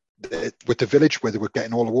village where they were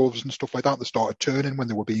getting all the wolves and stuff like that. They started turning when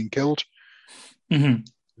they were being killed. Mm-hmm.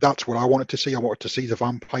 That's what I wanted to see. I wanted to see the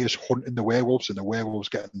vampires hunting the werewolves and the werewolves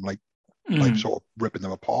getting like sort of ripping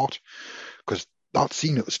them apart, because that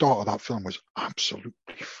scene at the start of that film was absolutely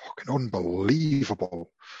fucking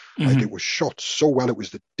unbelievable. Like, it was shot so well. It was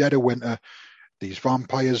the dead of winter. These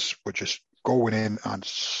vampires were just going in and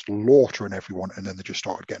slaughtering everyone, and then they just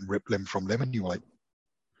started getting ripped limb from limb, and you were like,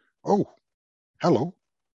 "Oh, hello."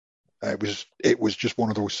 It was just one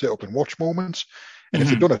of those sit up and watch moments. And if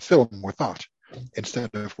they'd done a film with that instead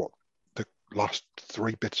of the last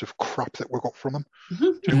 3 bits of crap that we got from them,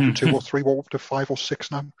 two or three, up to 5 or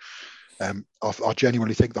 6 now, I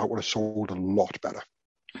genuinely think that would have sold a lot better.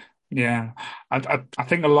 Yeah, I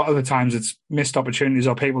think a lot of the times it's missed opportunities,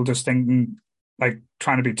 or people just thinking, like,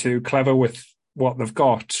 trying to be too clever with what they've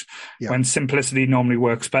got, when simplicity normally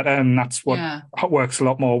works better, and that's what works a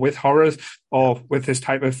lot more with horror or with this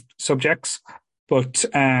type of subjects. But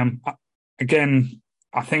again,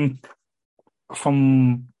 I think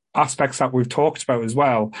from aspects that we've talked about as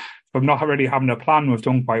well, from not really having a plan, we've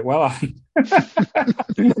done quite well,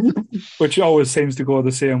 which always seems to go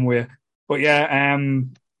the same way. But I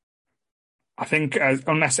think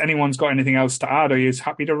unless anyone's got anything else to add, are you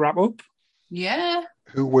happy to wrap up? Yeah.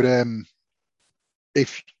 Who would,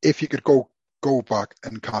 if you could go back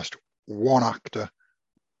and cast one actor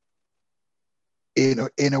in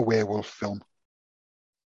a werewolf film,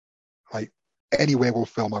 like any werewolf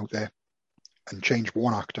film out there, and change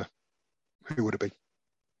one actor, who would it be?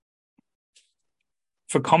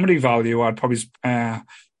 For comedy value, I'd probably I'm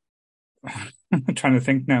trying to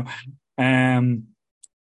think now.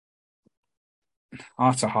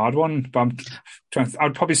 That's a hard one, but I'm trying to,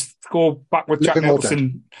 I'd probably go back with Jack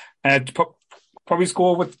Nicholson. Probably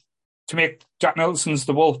go with, to make Jack Nicholson's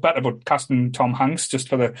The Wolf better, but casting Tom Hanks just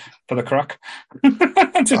for the crack.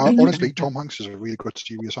 Honestly, Tom Hanks is a really good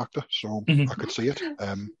serious actor, so I could see it.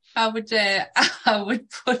 I would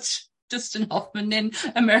put Dustin Hoffman in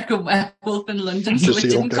American Werewolf in London, so it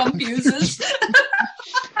didn't confuse us.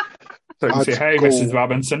 So you say, hey, Mrs.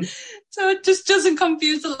 Robinson. So it just doesn't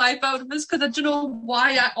confuse the life out of us, because I don't know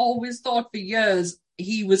why I always thought for years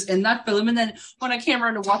he was in that film, and then when I came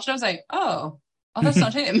around to watch it, I was like, oh, that's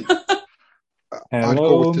not him. I'd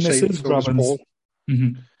go with Mrs. Robinson.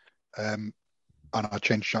 And I'd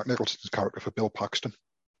change Jack Nicholson's character for Bill Paxton.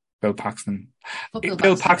 Bill Paxton.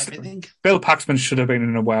 Bill Paxton should have been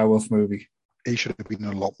in a werewolf movie. He should have been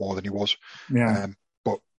in a lot more than he was. Yeah.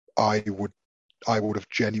 But I would have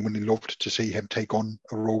genuinely loved to see him take on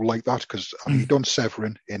a role like that, because he'd done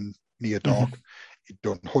Severin in Near Dark, he'd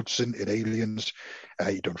done Hudson in Aliens,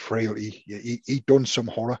 he'd done Frailty, he'd done some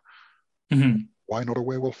horror. Why not a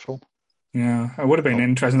werewolf film? Yeah, it would have been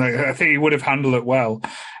interesting. I think he would have handled it well.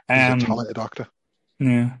 He's a talented actor.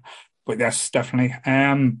 Yeah, but yes, definitely.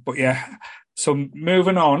 But yeah, so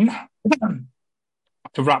moving on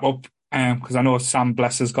to wrap up, because I know Sam,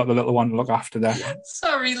 bless, has got the little one to look after there.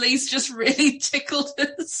 Sorry, Lee's just really tickled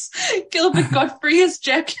us. Gilbert Gottfried as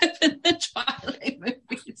Jack in the Twilight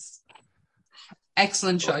movies.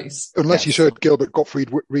 Excellent choice. Unless you heard Gilbert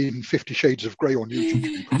Gottfried reading 50 Shades of Grey on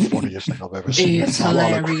YouTube. The funniest thing I've ever seen. It's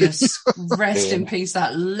hilarious. Rest in peace,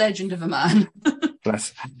 that legend of a man.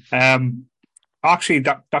 Bless. Actually,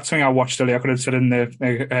 that's something I watched earlier. I could have said in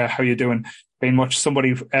the how you doing. Been watched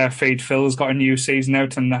somebody feed Phil's got a new season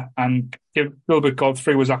out, and Gilbert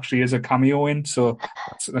Gottfried was actually as a cameo in, so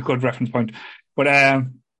that's a good reference point. But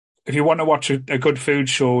if you want to watch a good food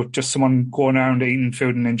show, just someone going around eating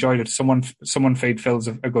food and enjoying it, someone feed Phil's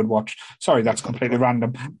a good watch. Sorry, that's completely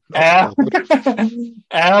random. But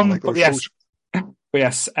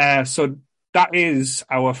yes. So that is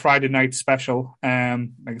our Friday night special. Like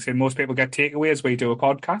I said, most people get takeaways. We do a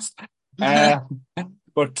podcast.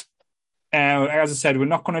 But as I said, we're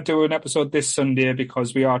not going to do an episode this Sunday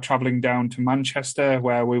because we are travelling down to Manchester,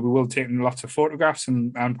 where we will take lots of photographs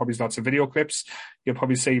and probably lots of video clips. You'll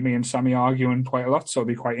probably see me and Sammy arguing quite a lot, so it'll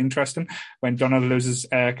be quite interesting when Donna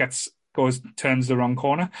turns the wrong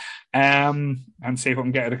corner, and see if I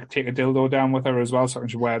can get her to take a dildo down with her as well, so I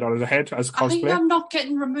can wear it on her head as cosplay. I think I'm not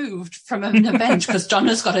getting removed from an event because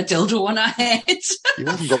Donna's got a dildo on her head. You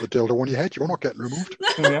haven't got the dildo on your head. You're not getting removed.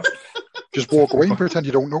 Yeah. Just walk away and pretend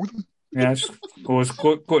you don't know them. Yeah, just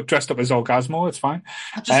go dressed up as Orgasmo. It's fine.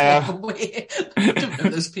 Just walk away. Don't know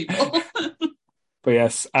those people. But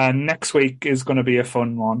yes, next week is going to be a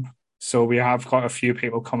fun one. So we have got a few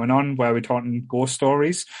people coming on where we're talking ghost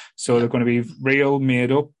stories. So they're going to be real,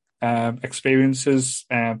 made up experiences.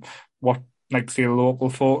 Like the local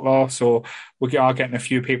folklore. So we are getting a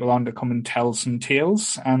few people on to come and tell some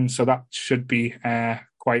tales, and so that should be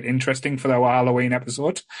quite interesting for our Halloween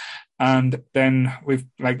episode. And then we've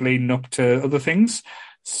leading up to other things.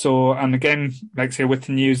 So, and again, say with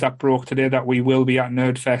the news that broke today that we will be at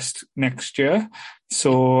Nerdfest next year.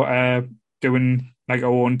 So, doing our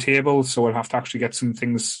own table. So we'll have to actually get some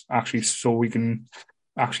things so we can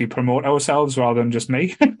actually promote ourselves rather than just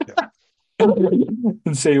me.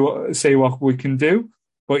 And see what we can do.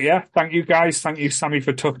 But yeah, thank you guys. Thank you, Sammy,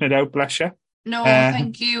 for tucking it out. Bless you. No,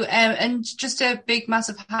 thank you. And just a big,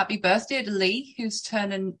 massive happy birthday to Lee, who's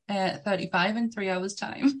turning 35 in 3 hours'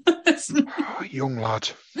 time. Young lad.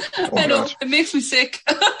 I know, it makes me sick.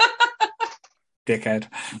 Dickhead.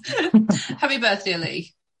 Happy birthday,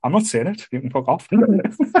 Lee. I'm not saying it. You can fuck off.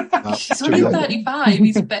 He's only 35.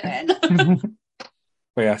 He's Ben.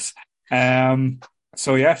 But yes.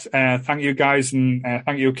 So yes, thank you guys, and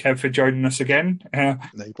thank you, Kev, for joining us again. No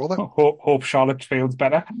bother. Hope Charlotte feels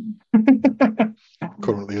better.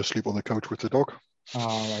 Currently asleep on the couch with the dog.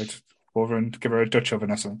 All right, go over and give her a Dutch oven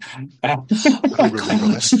or something. But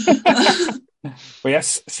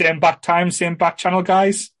yes, same bat time, same bat channel,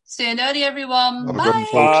 guys. Stay nerdy, everyone. Have a Bye. good one,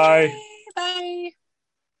 folks. Bye. Bye.